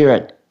being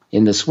spirit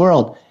in this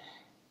world,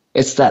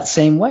 it's that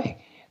same way.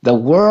 The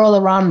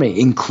world around me,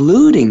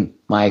 including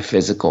my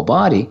physical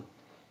body,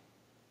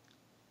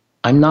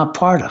 I'm not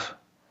part of.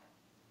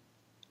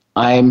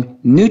 I'm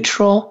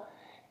neutral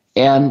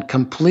and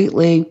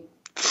completely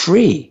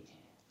free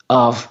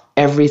of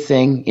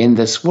everything in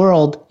this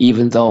world,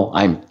 even though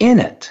I'm in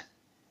it.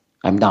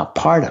 I'm not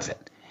part of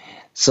it.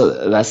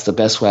 So that's the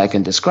best way I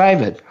can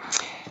describe it.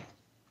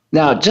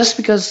 Now, just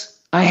because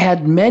I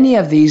had many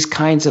of these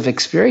kinds of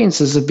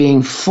experiences of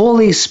being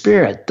fully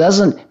spirit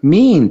doesn't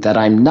mean that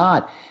I'm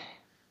not,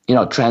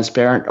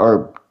 transparent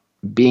or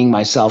being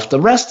myself the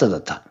rest of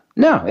the time.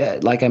 No,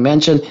 like I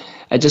mentioned,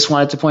 I just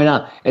wanted to point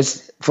out,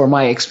 it's for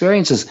my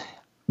experiences,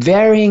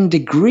 varying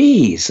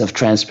degrees of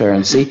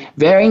transparency,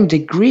 varying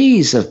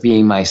degrees of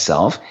being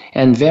myself,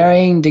 and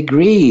varying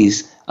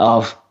degrees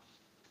of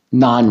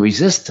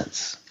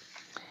non-resistance.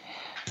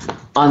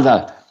 On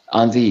the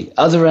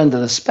other end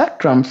of the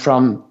spectrum,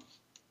 from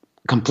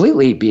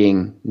completely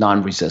being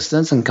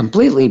non-resistance and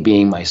completely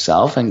being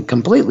myself and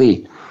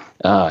completely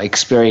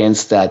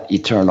experience that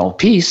eternal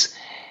peace,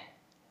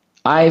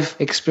 I've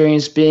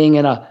experienced being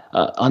in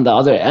on the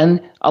other end,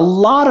 a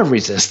lot of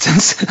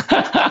resistance.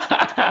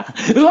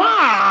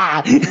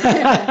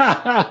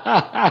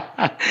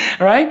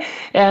 Right?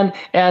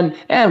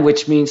 And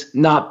which means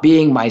not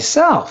being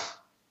myself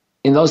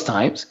in those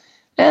times.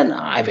 And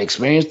I've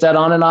experienced that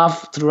on and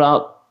off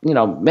throughout,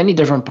 many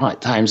different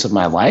times of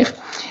my life.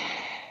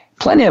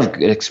 Plenty of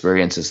good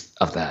experiences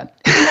of that.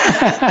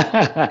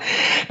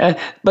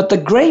 But the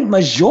great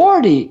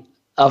majority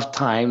of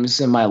times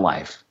in my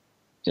life,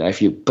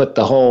 if you put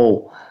the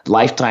whole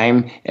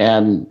lifetime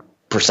and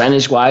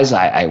percentage-wise,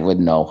 I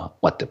wouldn't know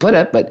what to put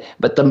it, but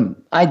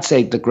I'd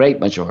say the great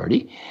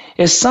majority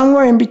is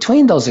somewhere in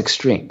between those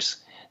extremes.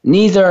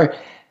 neither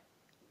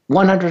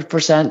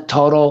 100%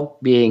 total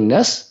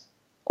beingness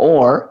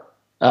or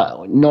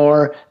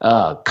nor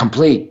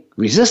complete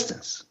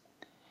resistance.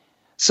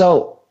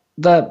 So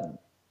the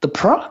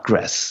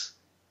progress,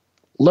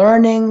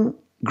 learning,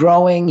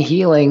 growing,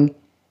 healing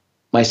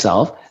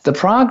myself, the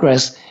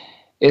progress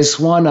is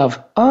one of,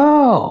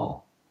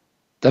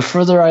 the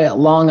further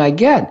along I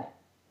get,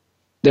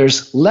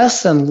 there's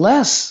less and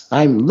less.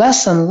 I'm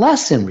less and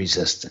less in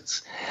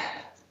resistance.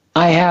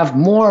 I have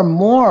more and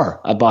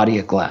more a body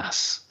of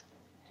glass.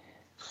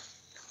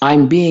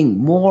 I'm being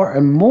more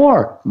and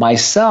more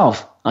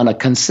myself on a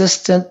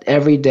consistent,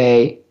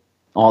 everyday,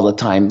 all the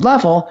time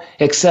level,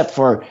 except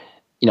for,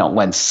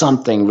 when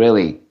something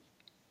really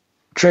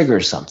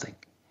triggers something.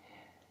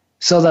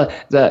 So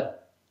the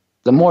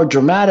more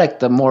dramatic,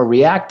 the more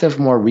reactive,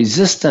 more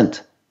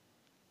resistant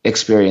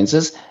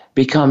experiences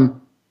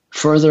become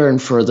further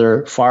and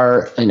further,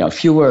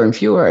 fewer and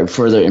fewer and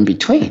further in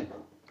between.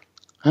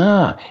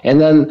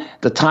 And then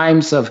the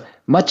times of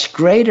much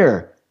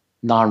greater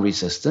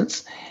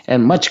non-resistance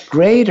and much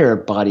greater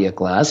body of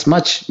glass,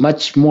 much,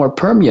 much more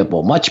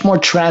permeable, much more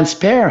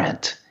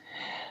transparent.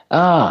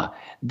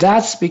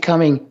 That's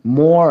becoming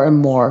more and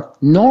more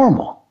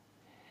normal,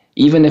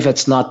 even if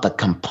it's not the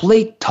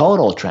complete,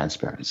 total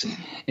transparency.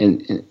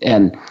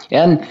 And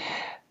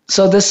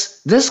so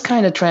this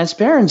kind of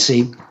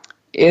transparency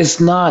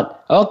is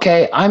not,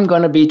 okay, I'm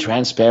going to be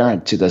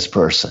transparent to this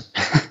person.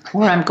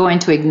 Or I'm going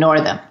to ignore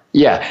them.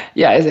 Yeah.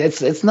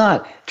 It's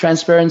not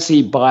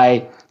transparency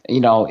by,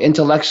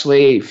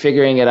 intellectually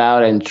figuring it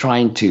out and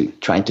trying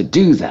to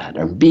do that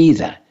or be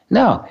that.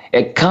 No,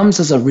 it comes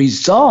as a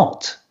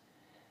result.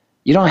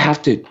 You don't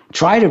have to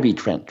try to be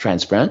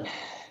transparent.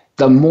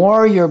 The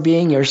more you're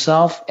being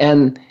yourself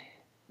and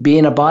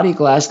being a body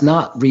glass,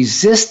 not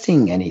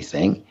resisting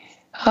anything,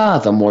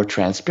 the more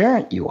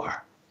transparent you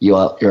are.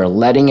 You're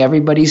letting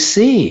everybody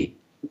see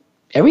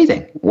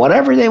everything.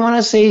 Whatever they want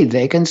to see,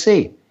 they can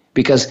see.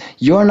 Because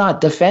you're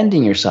not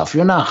defending yourself.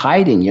 You're not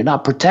hiding. You're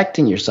not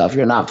protecting yourself.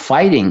 You're not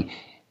fighting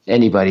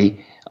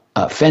anybody,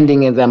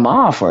 fending them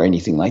off or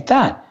anything like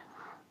that.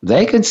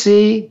 They can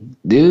see,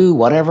 do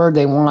whatever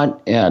they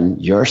want, and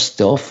you're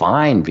still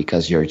fine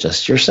because you're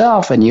just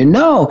yourself. And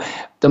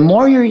the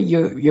more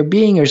you're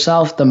being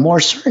yourself, the more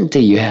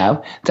certainty you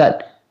have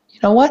that, you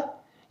know what?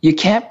 You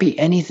can't be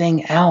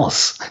anything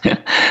else.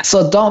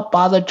 So don't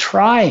bother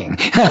trying.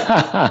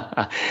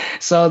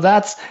 So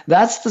that's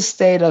the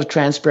state of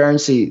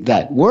transparency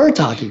that we're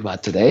talking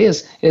about today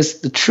is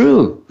the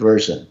true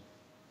version.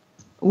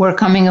 We're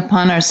coming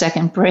upon our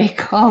second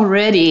break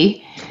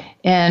already,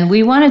 and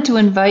we wanted to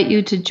invite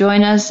you to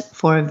join us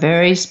for a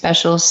very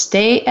special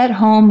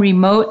stay-at-home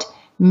remote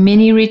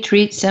mini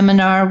retreat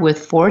seminar with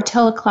 4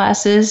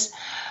 teleclasses,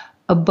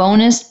 a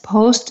bonus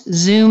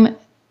post-Zoom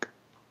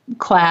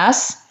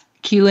class,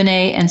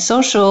 Q&A and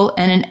social,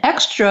 and an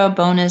extra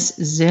bonus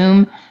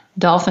Zoom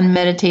dolphin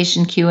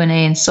meditation Q&A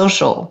and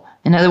social.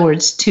 In other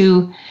words,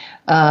 2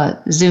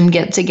 Zoom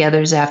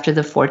get-togethers after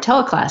the 4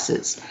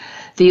 teleclasses.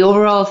 The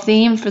overall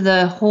theme for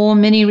the whole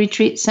mini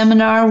retreat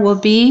seminar will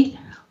be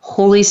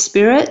Holy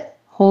Spirit,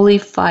 Holy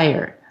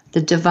Fire, the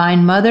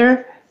Divine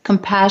Mother,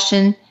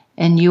 Compassion,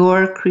 and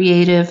Your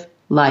Creative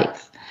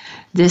Life.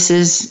 This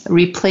is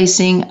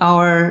replacing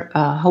our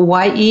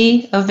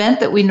Hawaii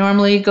event that we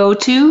normally go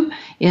to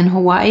in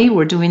Hawaii.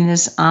 We're doing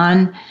this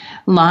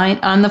online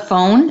on the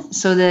phone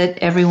so that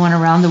everyone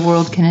around the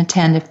world can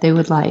attend if they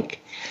would like.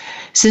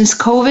 Since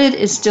COVID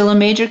is still a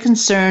major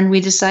concern, we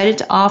decided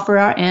to offer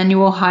our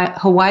annual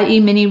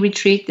Hawaii mini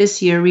retreat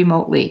this year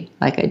remotely,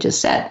 like I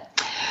just said.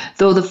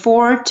 Though the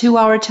 4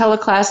 2-hour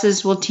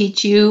teleclasses will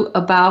teach you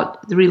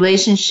about the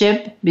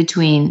relationship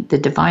between the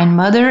Divine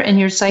Mother and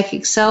your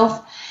psychic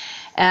self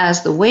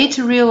as the way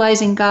to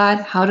realizing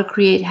God, how to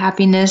create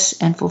happiness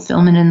and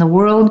fulfillment in the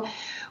world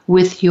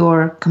with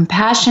your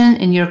compassion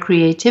and your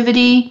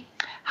creativity,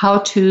 how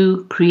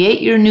to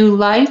create your new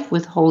life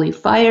with holy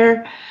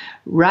fire,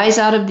 rise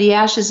out of the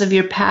ashes of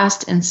your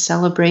past and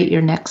celebrate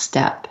your next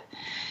step,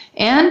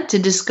 and to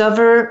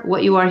discover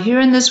what you are here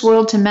in this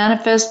world to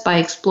manifest by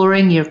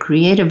exploring your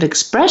creative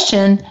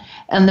expression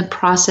and the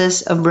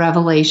process of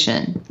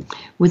revelation.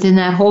 Within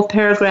that whole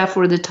paragraph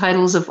were the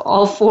titles of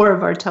all 4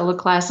 of our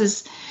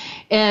teleclasses.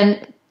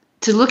 And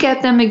to look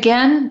at them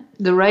again,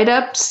 the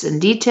write-ups and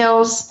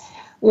details,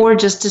 or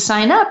just to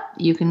sign up,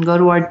 you can go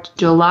to our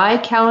July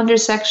calendar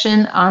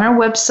section on our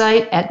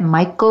website at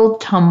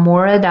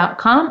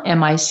michaeltamura.com,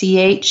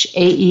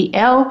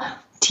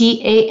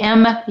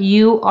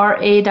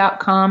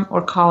 michaeltamura.com,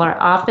 or call our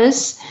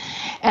office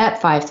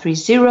at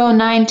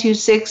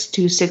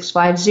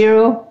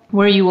 530-926-2650,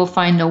 where you will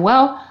find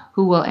Noelle,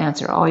 who will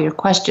answer all your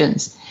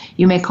questions.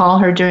 You may call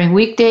her during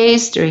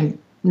weekdays, during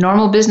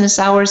normal business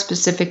hours,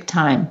 Pacific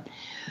time.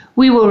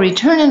 We will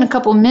return in a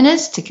couple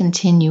minutes to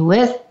continue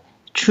with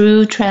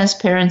True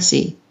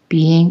Transparency,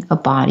 Being a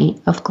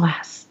Body of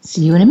Glass.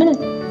 See you in a minute.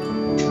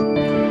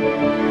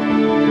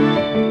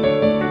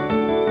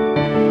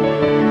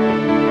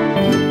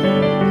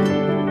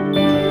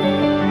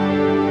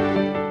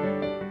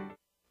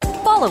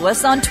 Follow follow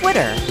us on Twitter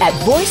at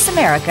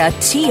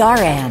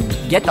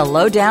VoiceAmericaTRN. Get the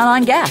lowdown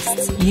on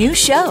guests, new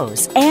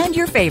shows, and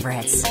your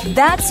favorites.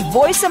 That's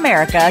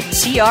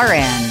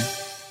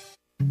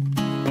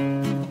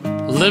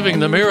VoiceAmericaTRN. Living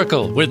the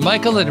Miracle with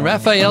Michael and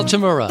Raphaelle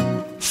Tamura.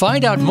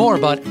 Find out more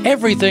about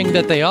everything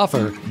that they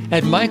offer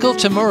at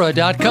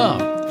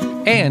michaeltamura.com.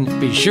 And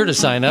be sure to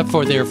sign up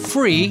for their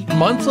free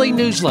monthly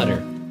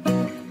newsletter.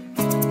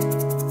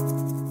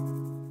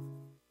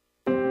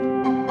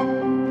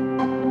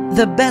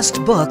 The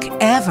best book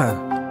ever.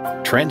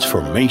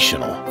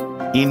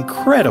 Transformational.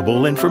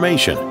 Incredible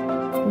information.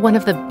 One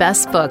of the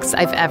best books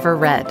I've ever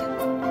read.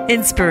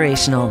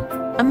 Inspirational.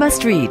 A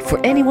must-read for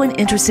anyone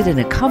interested in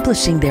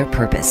accomplishing their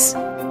purpose.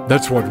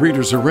 That's what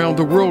readers around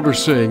the world are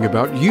saying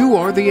about You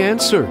Are the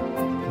Answer,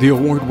 the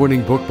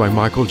award-winning book by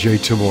Michael J.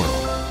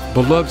 Tamura,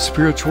 beloved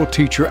spiritual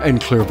teacher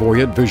and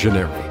clairvoyant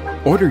visionary.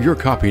 Order your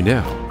copy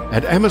now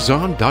at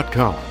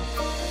Amazon.com.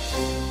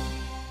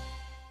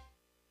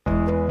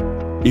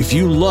 If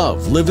you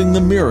love Living the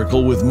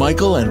Miracle with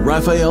Michael and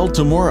Raphaelle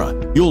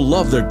Tamura, you'll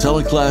love their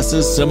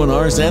teleclasses,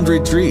 seminars, and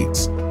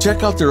retreats.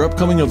 Check out their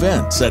upcoming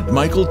events at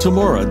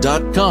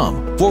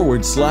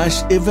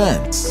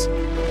michaeltamura.com/events.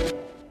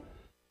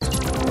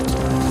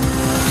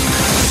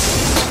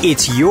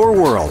 It's your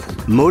world.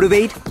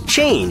 Motivate,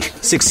 change,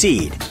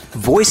 succeed.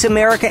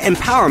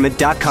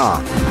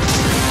 VoiceAmericaEmpowerment.com.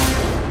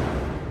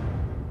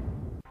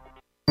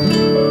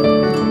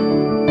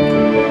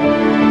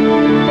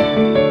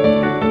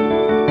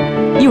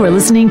 You are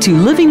listening to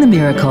Living the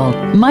Miracle.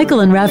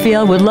 Michael and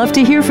Raphaelle would love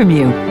to hear from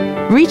you.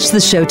 Reach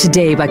the show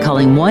today by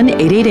calling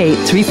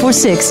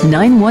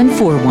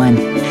 1-888-346-9141.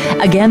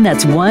 Again,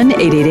 that's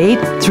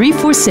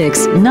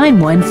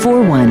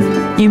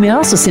 1-888-346-9141. You may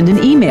also send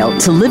an email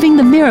to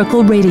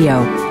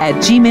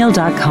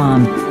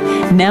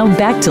livingthemiracleradio@gmail.com. Now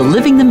back to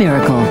Living the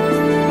Miracle.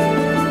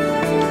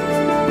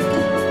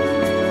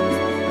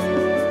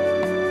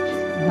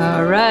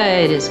 All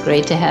right, it's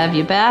great to have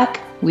you back.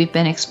 We've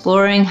been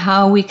exploring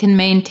how we can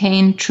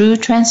maintain true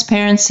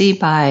transparency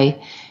by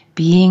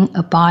being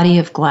a body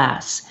of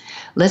glass.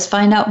 Let's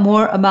find out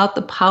more about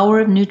the power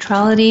of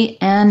neutrality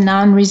and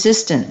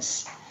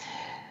non-resistance.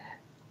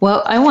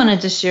 Well, I wanted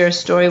to share a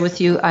story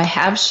with you. I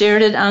have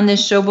shared it on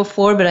this show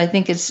before, but I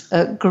think it's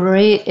a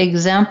great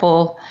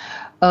example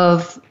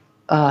of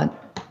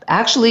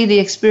actually the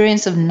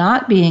experience of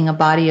not being a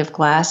body of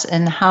glass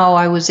and how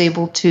I was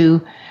able to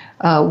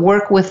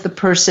work with the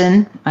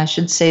person, I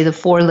should say the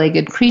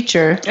four-legged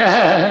creature,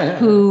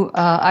 who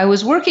I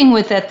was working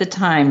with at the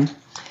time.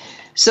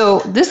 So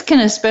this can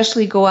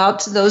especially go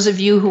out to those of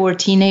you who are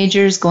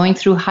teenagers going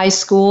through high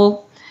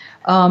school,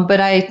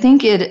 but I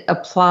think it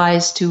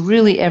applies to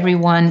really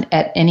everyone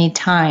at any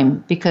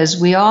time,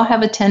 because we all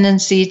have a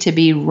tendency to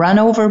be run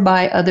over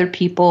by other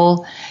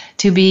people,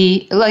 to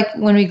be like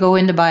when we go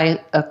in to buy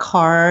a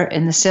car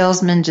and the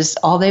salesman just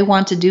all they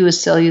want to do is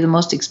sell you the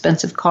most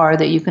expensive car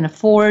that you can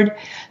afford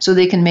so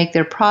they can make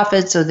their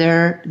profit. So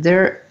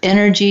their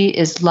energy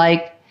is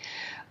like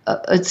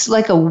it's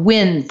like a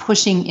wind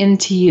pushing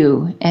into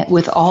you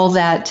with all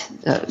that,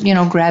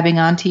 grabbing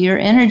onto your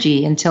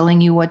energy and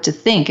telling you what to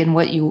think and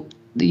what you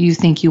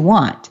think you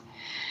want.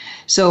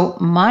 So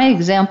my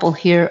example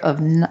here of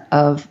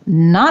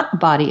not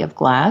body of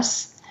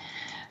glass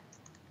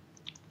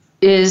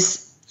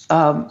is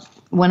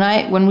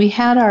when we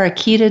had our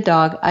Akita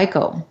dog,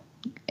 Aiko,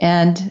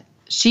 and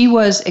she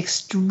was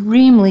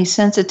extremely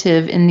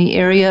sensitive in the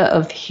area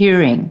of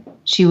hearing.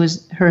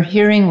 Her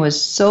hearing was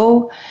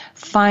so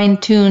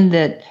fine-tuned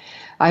that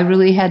I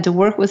really had to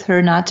work with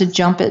her not to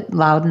jump at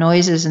loud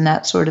noises and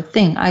that sort of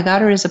thing. I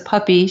got her as a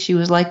puppy. She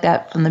was like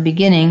that from the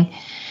beginning.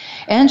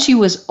 And she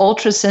was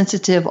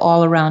ultra-sensitive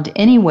all around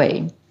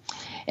anyway.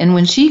 And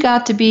when she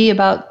got to be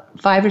about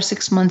 5 or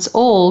 6 months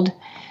old,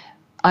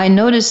 I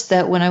noticed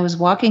that when I was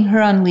walking her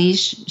on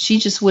leash, she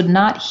just would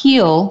not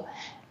heel,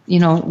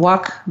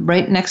 walk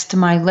right next to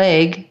my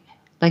leg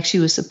like she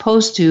was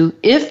supposed to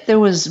if there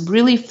was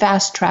really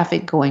fast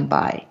traffic going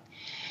by.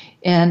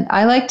 And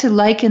I like to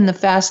liken the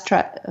fast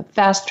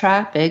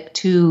traffic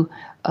to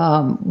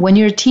when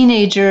you're a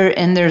teenager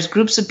and there's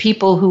groups of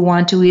people who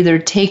want to either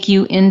take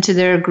you into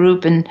their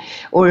group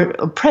or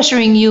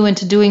pressuring you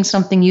into doing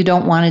something you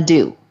don't want to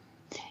do,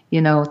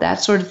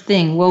 that sort of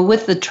thing. Well,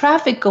 with the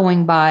traffic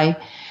going by,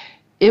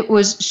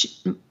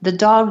 the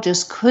dog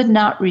just could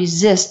not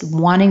resist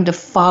wanting to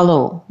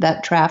follow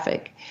that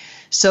traffic.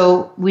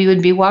 So we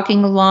would be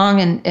walking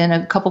along and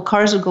a couple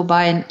cars would go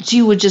by and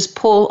she would just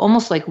pull,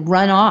 almost like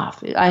run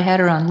off. I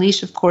had her on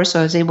leash, of course, so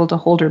I was able to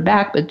hold her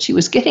back, but she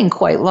was getting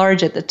quite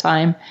large at the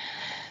time.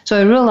 So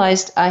I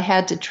realized I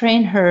had to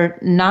train her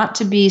not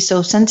to be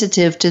so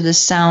sensitive to the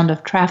sound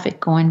of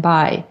traffic going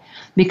by,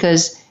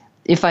 because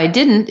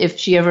if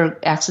she ever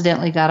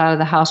accidentally got out of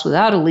the house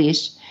without a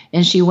leash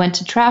and she went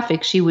to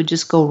traffic, she would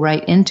just go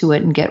right into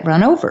it and get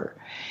run over.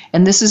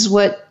 And this is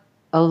what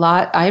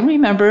I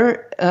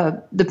remember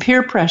the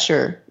peer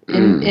pressure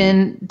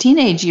in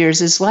teenage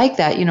years is like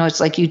that.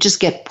 It's like you just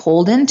get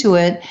pulled into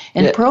it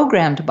and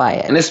programmed by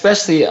it. And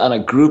especially on a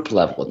group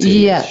level, too.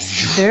 Yes,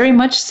 very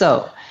much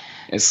so.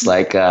 It's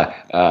like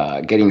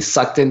getting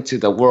sucked into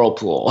the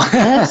whirlpool.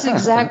 That's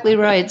exactly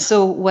right.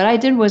 So what I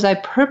did was I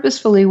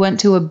purposefully went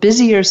to a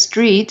busier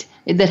street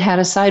that had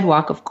a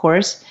sidewalk, of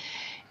course,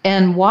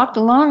 and walked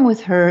along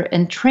with her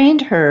and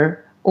trained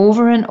her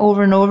over and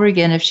over and over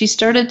again. If she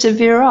started to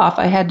veer off,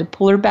 I had to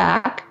pull her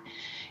back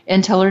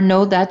and tell her,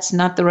 no, that's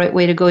not the right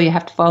way to go. You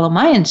have to follow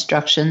my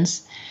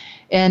instructions.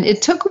 And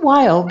it took a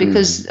while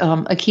because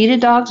Akita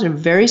dogs are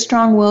very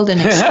strong-willed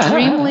and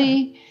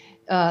extremely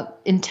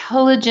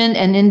intelligent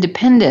and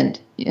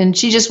independent. And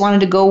she just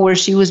wanted to go where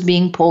she was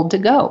being pulled to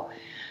go.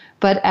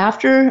 But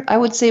after, I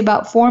would say,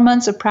 about 4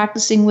 months of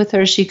practicing with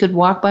her, she could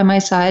walk by my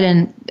side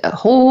and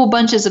whole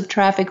bunches of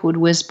traffic would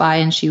whiz by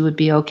and she would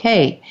be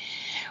okay.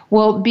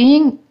 Well,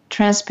 being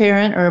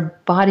transparent or a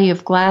body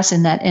of glass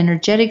in that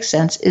energetic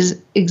sense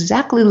is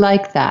exactly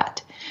like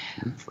that.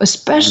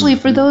 Especially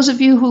for those of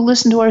you who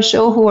listen to our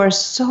show who are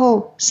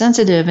so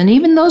sensitive, and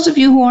even those of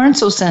you who aren't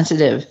so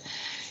sensitive.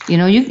 You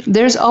know,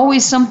 there's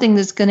always something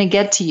that's going to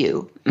get to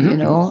you, you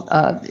know.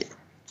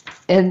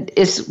 And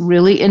it's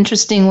really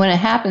interesting when it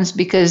happens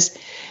because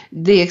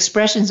the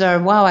expressions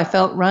are, wow, I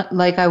felt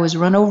like I was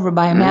run over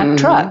by a Mack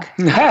truck.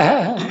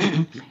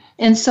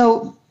 And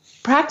so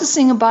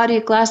practicing a body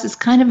of glass is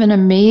kind of an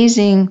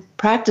amazing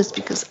practice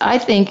because I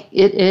think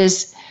it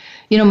is,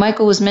 you know,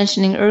 Michael was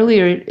mentioning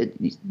earlier,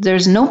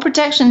 there's no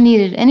protection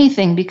needed,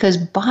 anything, because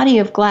body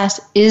of glass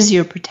is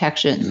your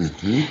protection.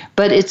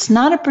 But it's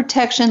not a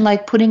protection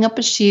like putting up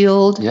a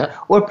shield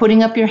or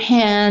putting up your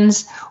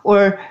hands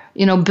or,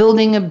 you know,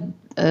 building a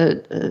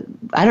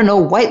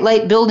white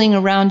light building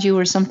around you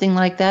or something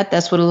like that.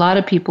 That's what a lot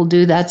of people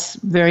do. That's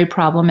very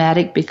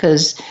problematic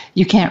because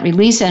you can't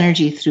release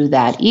energy through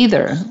that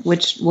either,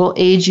 which will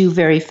age you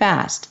very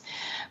fast.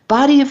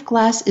 Body of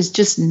glass is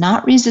just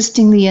not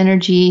resisting the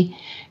energy,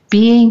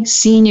 being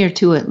senior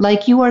to it,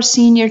 like you are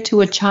senior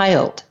to a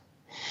child.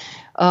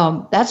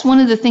 That's one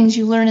of the things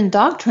you learn in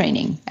dog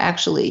training,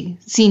 actually,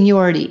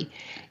 seniority.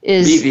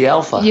 Is be the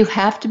alpha. You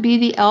have to be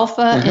the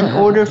alpha in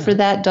order for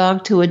that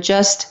dog to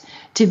adjust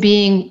to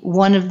being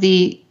one of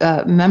the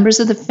members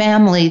of the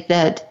family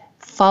that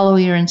follow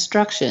your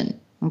instruction,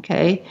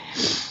 okay?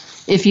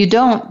 If you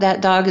don't,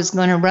 that dog is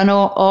going to run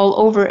all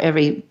over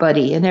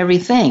everybody and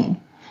everything.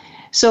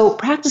 So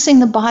practicing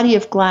the body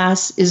of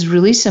glass is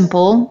really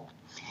simple.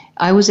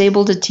 I was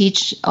able to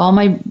teach all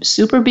my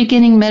super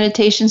beginning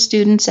meditation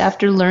students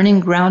after learning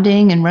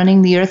grounding and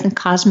running the earth and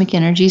cosmic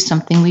energy,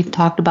 something we've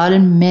talked about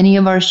in many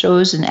of our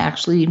shows and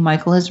actually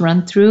Michael has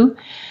run through.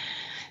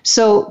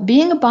 So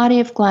being a body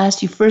of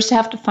glass, you first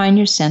have to find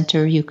your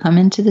center. You come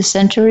into the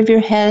center of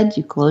your head,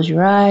 you close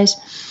your eyes,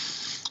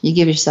 you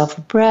give yourself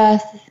a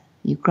breath,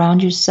 you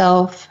ground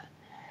yourself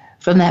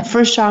from that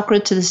first chakra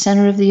to the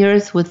center of the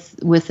earth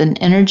with an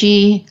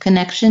energy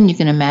connection. You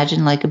can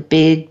imagine like a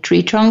big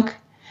tree trunk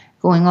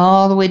going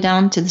all the way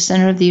down to the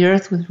center of the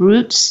earth with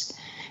roots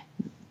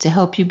to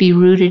help you be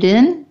rooted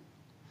in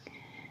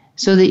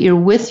so that you're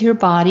with your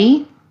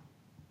body.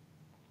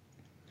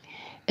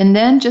 And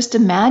then just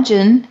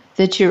imagine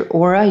that your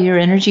aura, your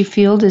energy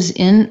field is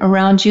in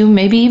around you.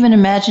 Maybe even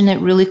imagine it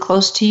really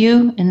close to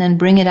you and then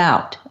bring it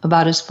out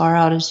about as far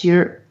out as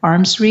your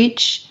arms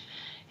reach.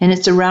 And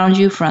it's around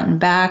you, front and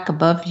back,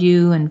 above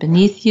you and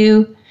beneath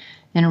you,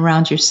 and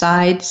around your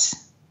sides.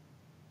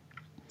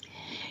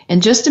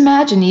 And just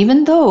imagine,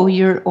 even though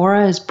your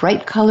aura is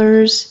bright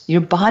colors,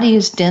 your body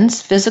is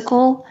dense,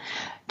 physical,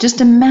 just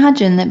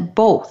imagine that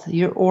both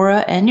your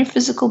aura and your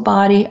physical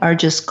body are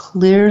just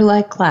clear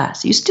like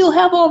glass. You still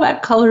have all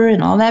that color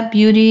and all that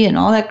beauty and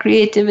all that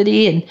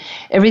creativity and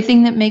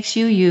everything that makes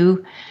you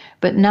you,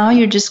 but now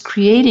you're just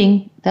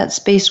creating that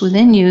space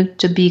within you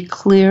to be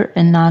clear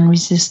and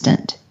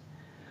non-resistant.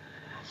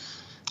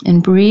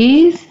 And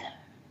breathe.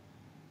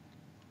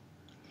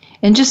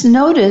 And just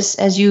notice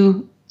as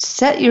you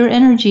set your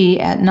energy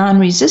at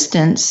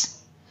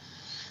non-resistance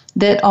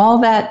that all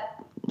that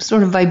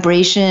sort of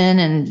vibration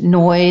and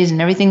noise and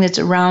everything that's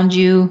around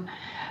you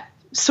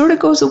sort of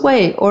goes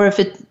away. Or if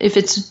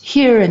it's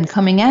here and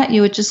coming at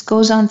you, it just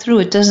goes on through.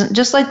 It doesn't,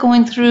 just like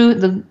going through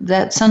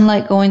that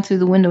sunlight going through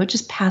the window, it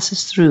just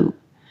passes through.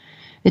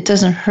 It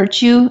doesn't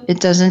hurt you. It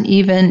doesn't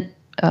even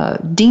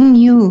ding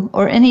you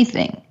or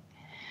anything.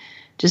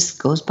 Just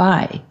goes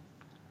by.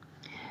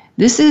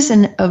 This is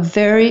a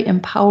very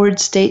empowered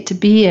state to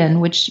be in,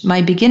 which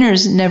my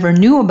beginners never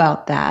knew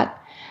about that.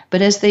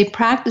 But as they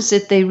practice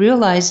it, they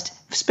realized,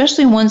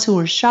 especially ones who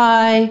were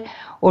shy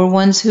or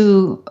ones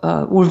who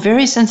were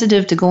very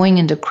sensitive to going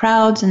into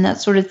crowds and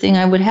that sort of thing,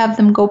 I would have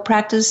them go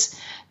practice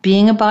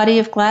being a body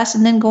of glass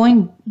and then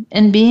going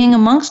and being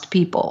amongst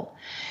people.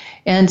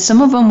 And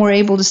some of them were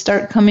able to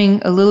start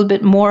coming a little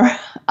bit more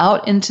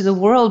out into the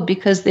world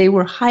because they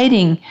were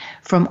hiding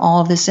from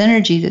all this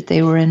energy that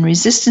they were in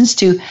resistance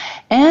to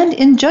and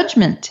in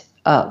judgment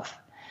of.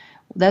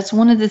 That's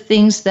one of the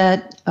things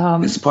that...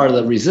 it's part of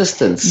the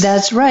resistance.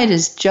 That's right,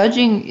 is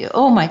judging,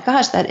 oh my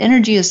gosh, that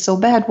energy is so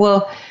bad.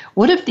 Well,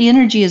 what if the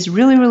energy is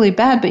really, really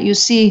bad, but you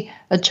see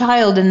a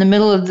child in the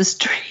middle of the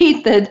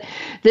street that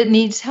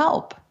needs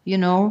help? You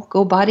know,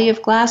 go body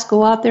of glass,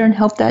 go out there and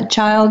help that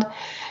child.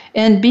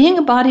 And being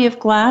a body of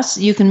glass,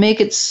 you can make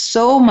it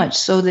so much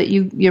so that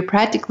you're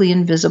practically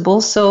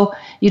invisible. So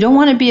you don't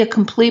want to be a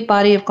complete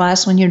body of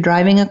glass when you're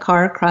driving a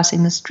car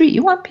crossing the street.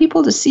 You want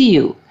people to see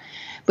you,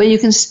 but you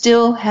can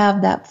still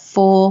have that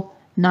full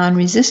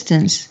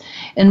non-resistance.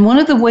 And one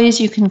of the ways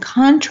you can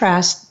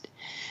contrast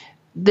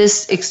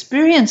this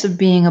experience of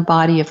being a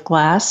body of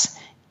glass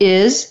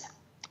is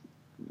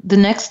the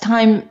next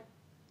time,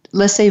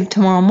 let's say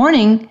tomorrow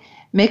morning,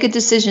 make a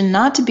decision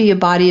not to be a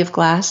body of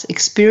glass,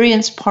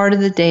 experience part of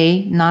the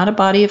day, not a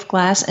body of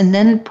glass, and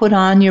then put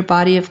on your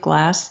body of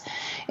glass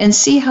and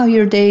see how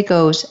your day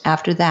goes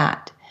after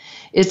that.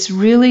 It's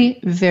really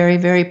very,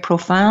 very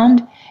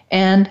profound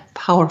and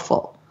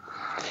powerful.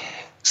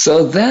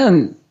 So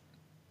then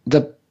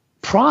the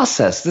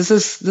process, this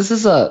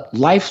is a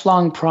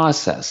lifelong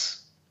process.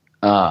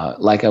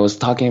 Like I was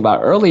talking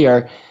about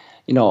earlier,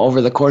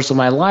 over the course of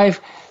my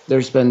life,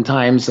 there's been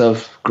times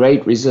of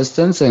great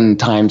resistance and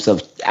times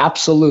of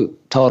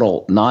absolute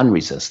total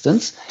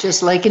non-resistance.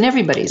 Just like in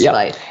everybody's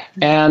life.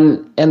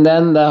 And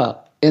then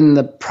in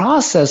the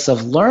process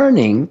of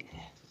learning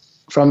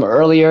from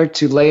earlier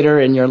to later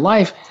in your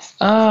life,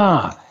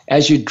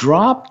 as you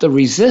drop the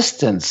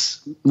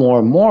resistance more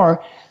and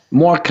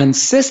more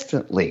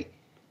consistently,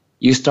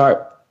 you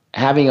start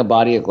having a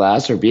body of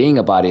glass or being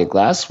a body of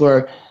glass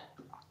where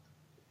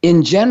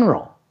in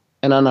general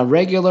and on a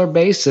regular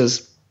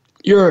basis,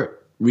 you're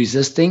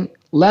resisting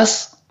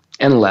less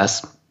and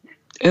less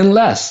and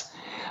less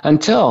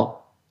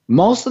until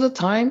most of the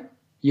time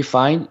you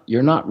find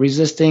you're not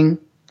resisting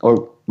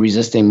or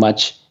resisting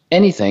much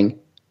anything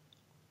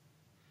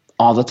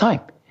all the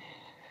time.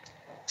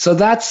 So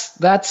that's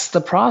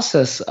the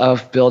process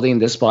of building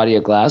this body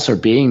of glass or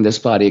being this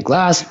body of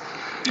glass.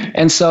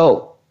 And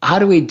so how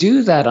do we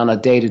do that on a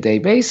day-to-day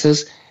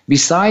basis?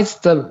 Besides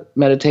the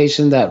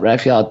meditation that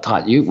Raphaelle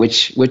taught you,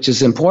 which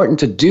is important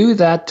to do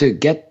that to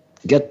get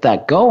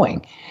that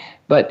going,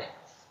 but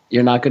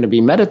you're not going to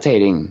be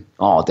meditating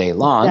all day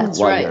long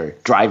you're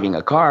driving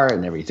a car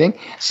and everything.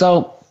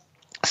 So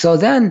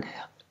then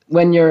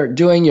when you're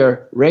doing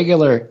your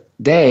regular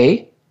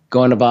day,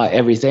 going about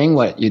everything,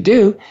 what you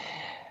do,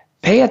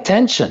 pay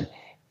attention.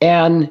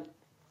 And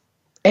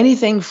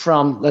anything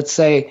from, let's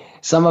say,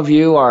 some of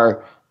you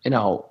are,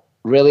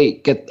 really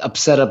get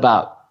upset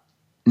about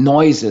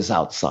noises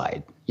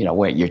outside,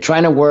 where you're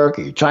trying to work,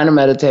 or you're trying to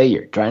meditate,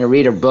 you're trying to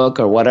read a book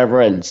or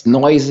whatever, and it's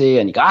noisy,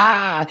 and you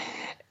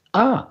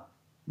go,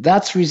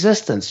 that's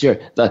resistance.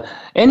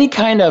 Any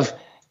kind of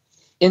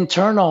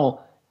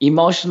internal,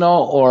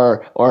 emotional,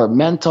 or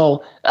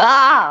mental,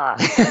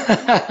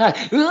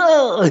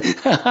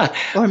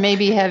 or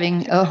maybe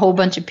having a whole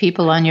bunch of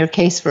people on your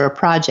case for a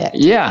project.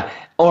 Yeah.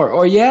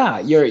 Or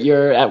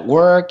you're at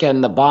work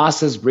and the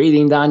boss is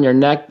breathing down your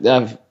neck,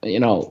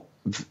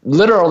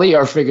 literally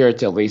or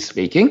figuratively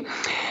speaking,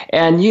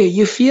 and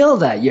you feel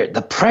that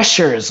the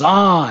pressure is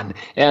on,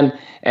 and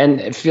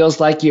it feels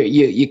like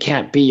you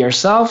can't be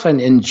yourself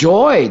and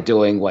enjoy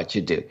doing what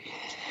you do.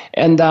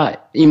 And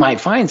you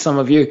might find some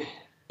of you,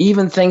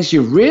 even things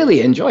you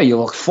really enjoy, you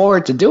look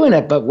forward to doing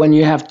it, but when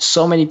you have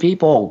so many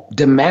people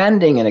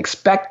demanding and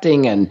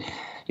expecting and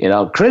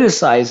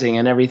criticizing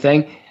and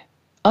everything,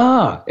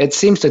 it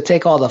seems to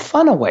take all the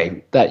fun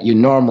away that you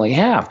normally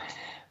have.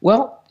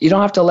 Well, you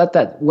don't have to let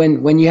that,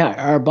 when you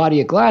are a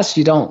body of glass,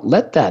 you don't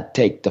let that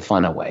take the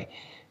fun away.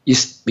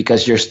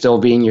 Because you're still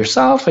being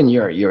yourself and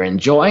you're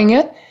enjoying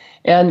it.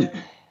 And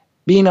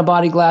being a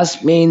body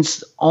glass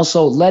means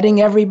also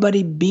letting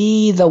everybody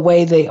be the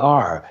way they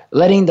are,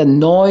 letting the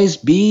noise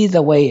be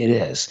the way it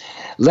is,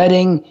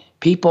 letting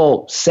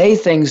people say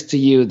things to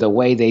you the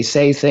way they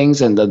say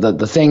things and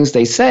the things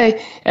they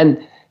say,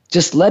 and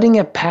just letting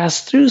it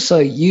pass through so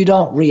you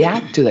don't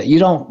react to that. You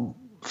don't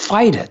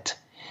fight it.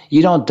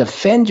 You don't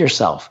defend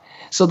yourself.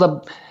 So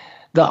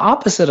the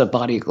opposite of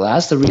body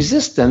glass, the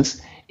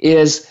resistance,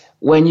 is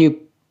when you,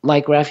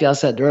 like Raphaelle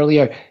said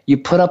earlier, you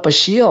put up a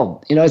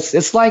shield.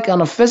 It's like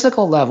on a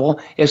physical level,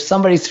 if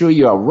somebody threw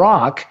you a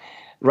rock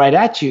right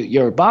at you,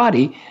 your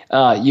body,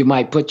 you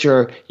might put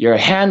your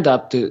hand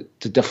up to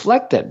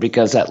deflect it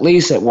because at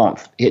least it won't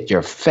hit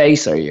your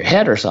face or your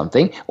head or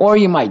something. Or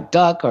you might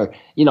duck or,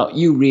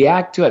 you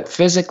react to it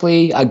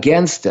physically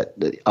against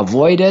it,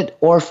 avoid it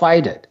or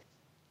fight it.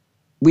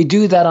 We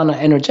do that on an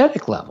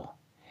energetic level.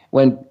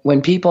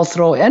 When people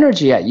throw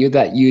energy at you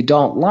that you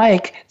don't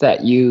like,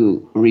 that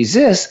you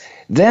resist,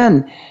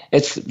 then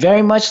it's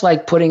very much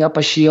like putting up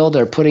a shield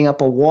or putting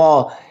up a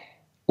wall.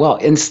 Well,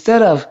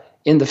 instead of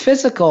in the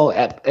physical,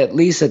 at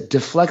least it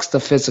deflects the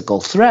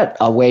physical threat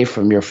away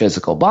from your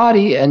physical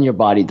body and your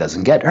body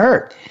doesn't get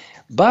hurt.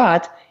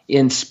 But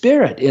in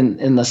spirit,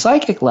 in the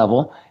psychic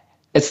level,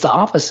 it's the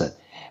opposite.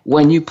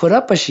 When you put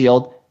up a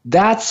shield,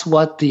 that's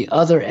what the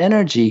other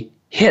energy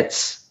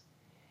hits.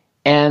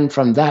 And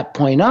from that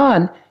point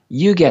on,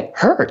 you get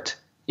hurt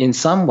in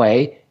some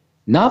way,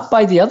 not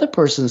by the other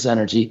person's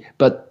energy,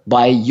 but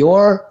by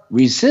your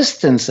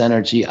resistance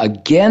energy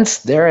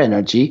against their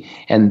energy.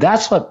 And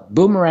that's what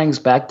boomerangs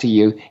back to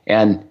you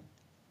and,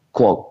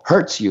 quote,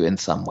 hurts you in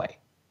some way.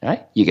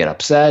 right? You get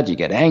upset, you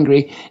get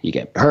angry, you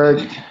get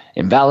hurt,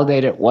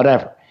 invalidated,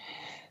 whatever.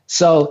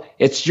 So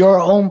it's your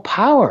own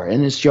power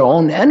and it's your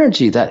own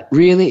energy that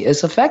really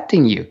is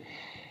affecting you.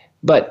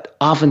 But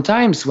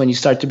oftentimes when you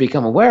start to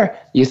become aware,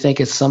 you think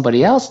it's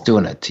somebody else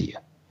doing it to you.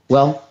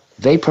 Well,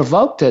 they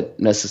provoked it,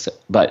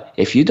 but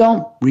if you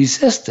don't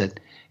resist it,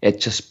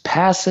 it just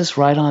passes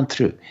right on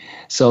through.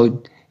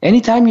 So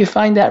anytime you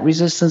find that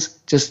resistance,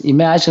 just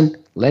imagine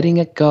letting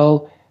it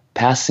go,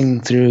 passing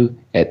through.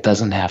 It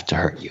doesn't have to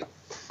hurt you.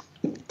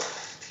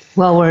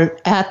 Well, we're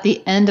at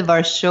the end of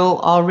our show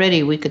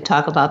already. We could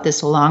talk about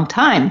this a long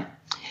time.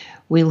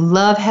 We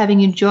love having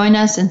you join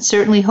us and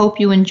certainly hope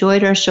you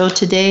enjoyed our show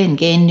today and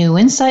gained new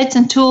insights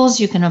and tools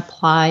you can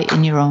apply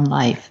in your own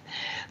life.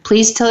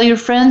 Please tell your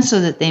friends so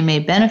that they may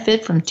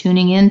benefit from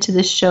tuning in to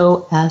this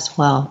show as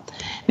well.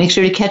 Make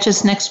sure to catch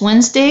us next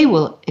Wednesday.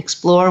 We'll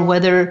explore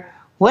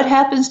what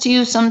happens to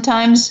you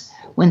sometimes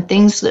when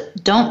things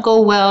don't go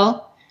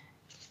well.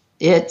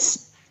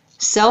 It's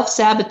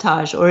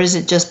self-sabotage, or is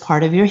it just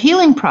part of your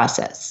healing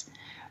process?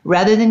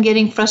 Rather than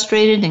getting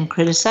frustrated and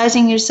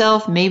criticizing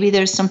yourself, maybe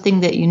there's something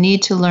that you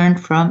need to learn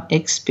from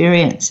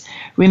experience.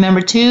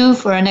 Remember, too,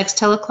 for our next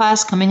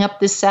teleclass coming up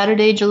this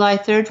Saturday, July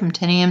 3rd from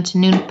 10 a.m. to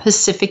noon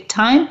Pacific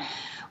time,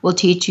 we'll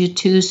teach you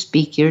to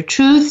speak your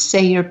truth,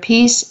 say your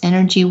piece,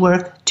 energy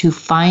work to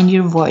find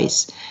your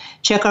voice.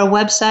 Check our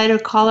website or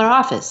call our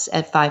office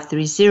at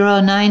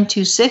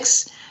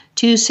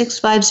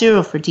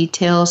 530-926-2650 for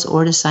details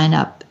or to sign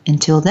up.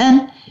 Until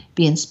then,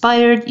 be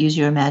inspired, use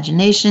your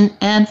imagination,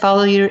 and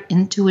follow your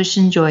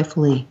intuition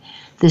joyfully.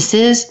 This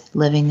is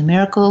Living the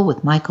Miracle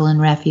with Michael and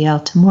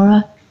Raphaelle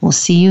Tamura. We'll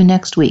see you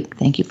next week.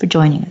 Thank you for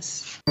joining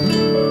us.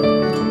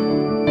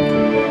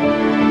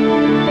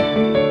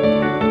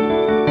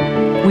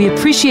 We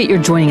appreciate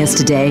your joining us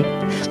today.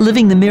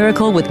 Living the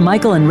Miracle with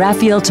Michael and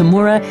Raphaelle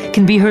Tamura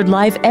can be heard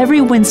live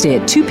every Wednesday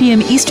at 2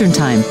 p.m. Eastern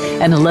Time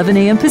and 11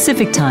 a.m.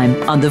 Pacific Time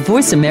on the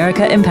Voice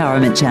America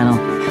Empowerment Channel.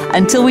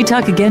 Until we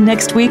talk again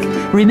next week,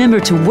 remember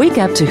to wake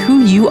up to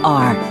who you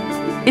are.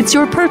 It's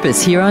your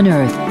purpose here on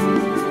Earth.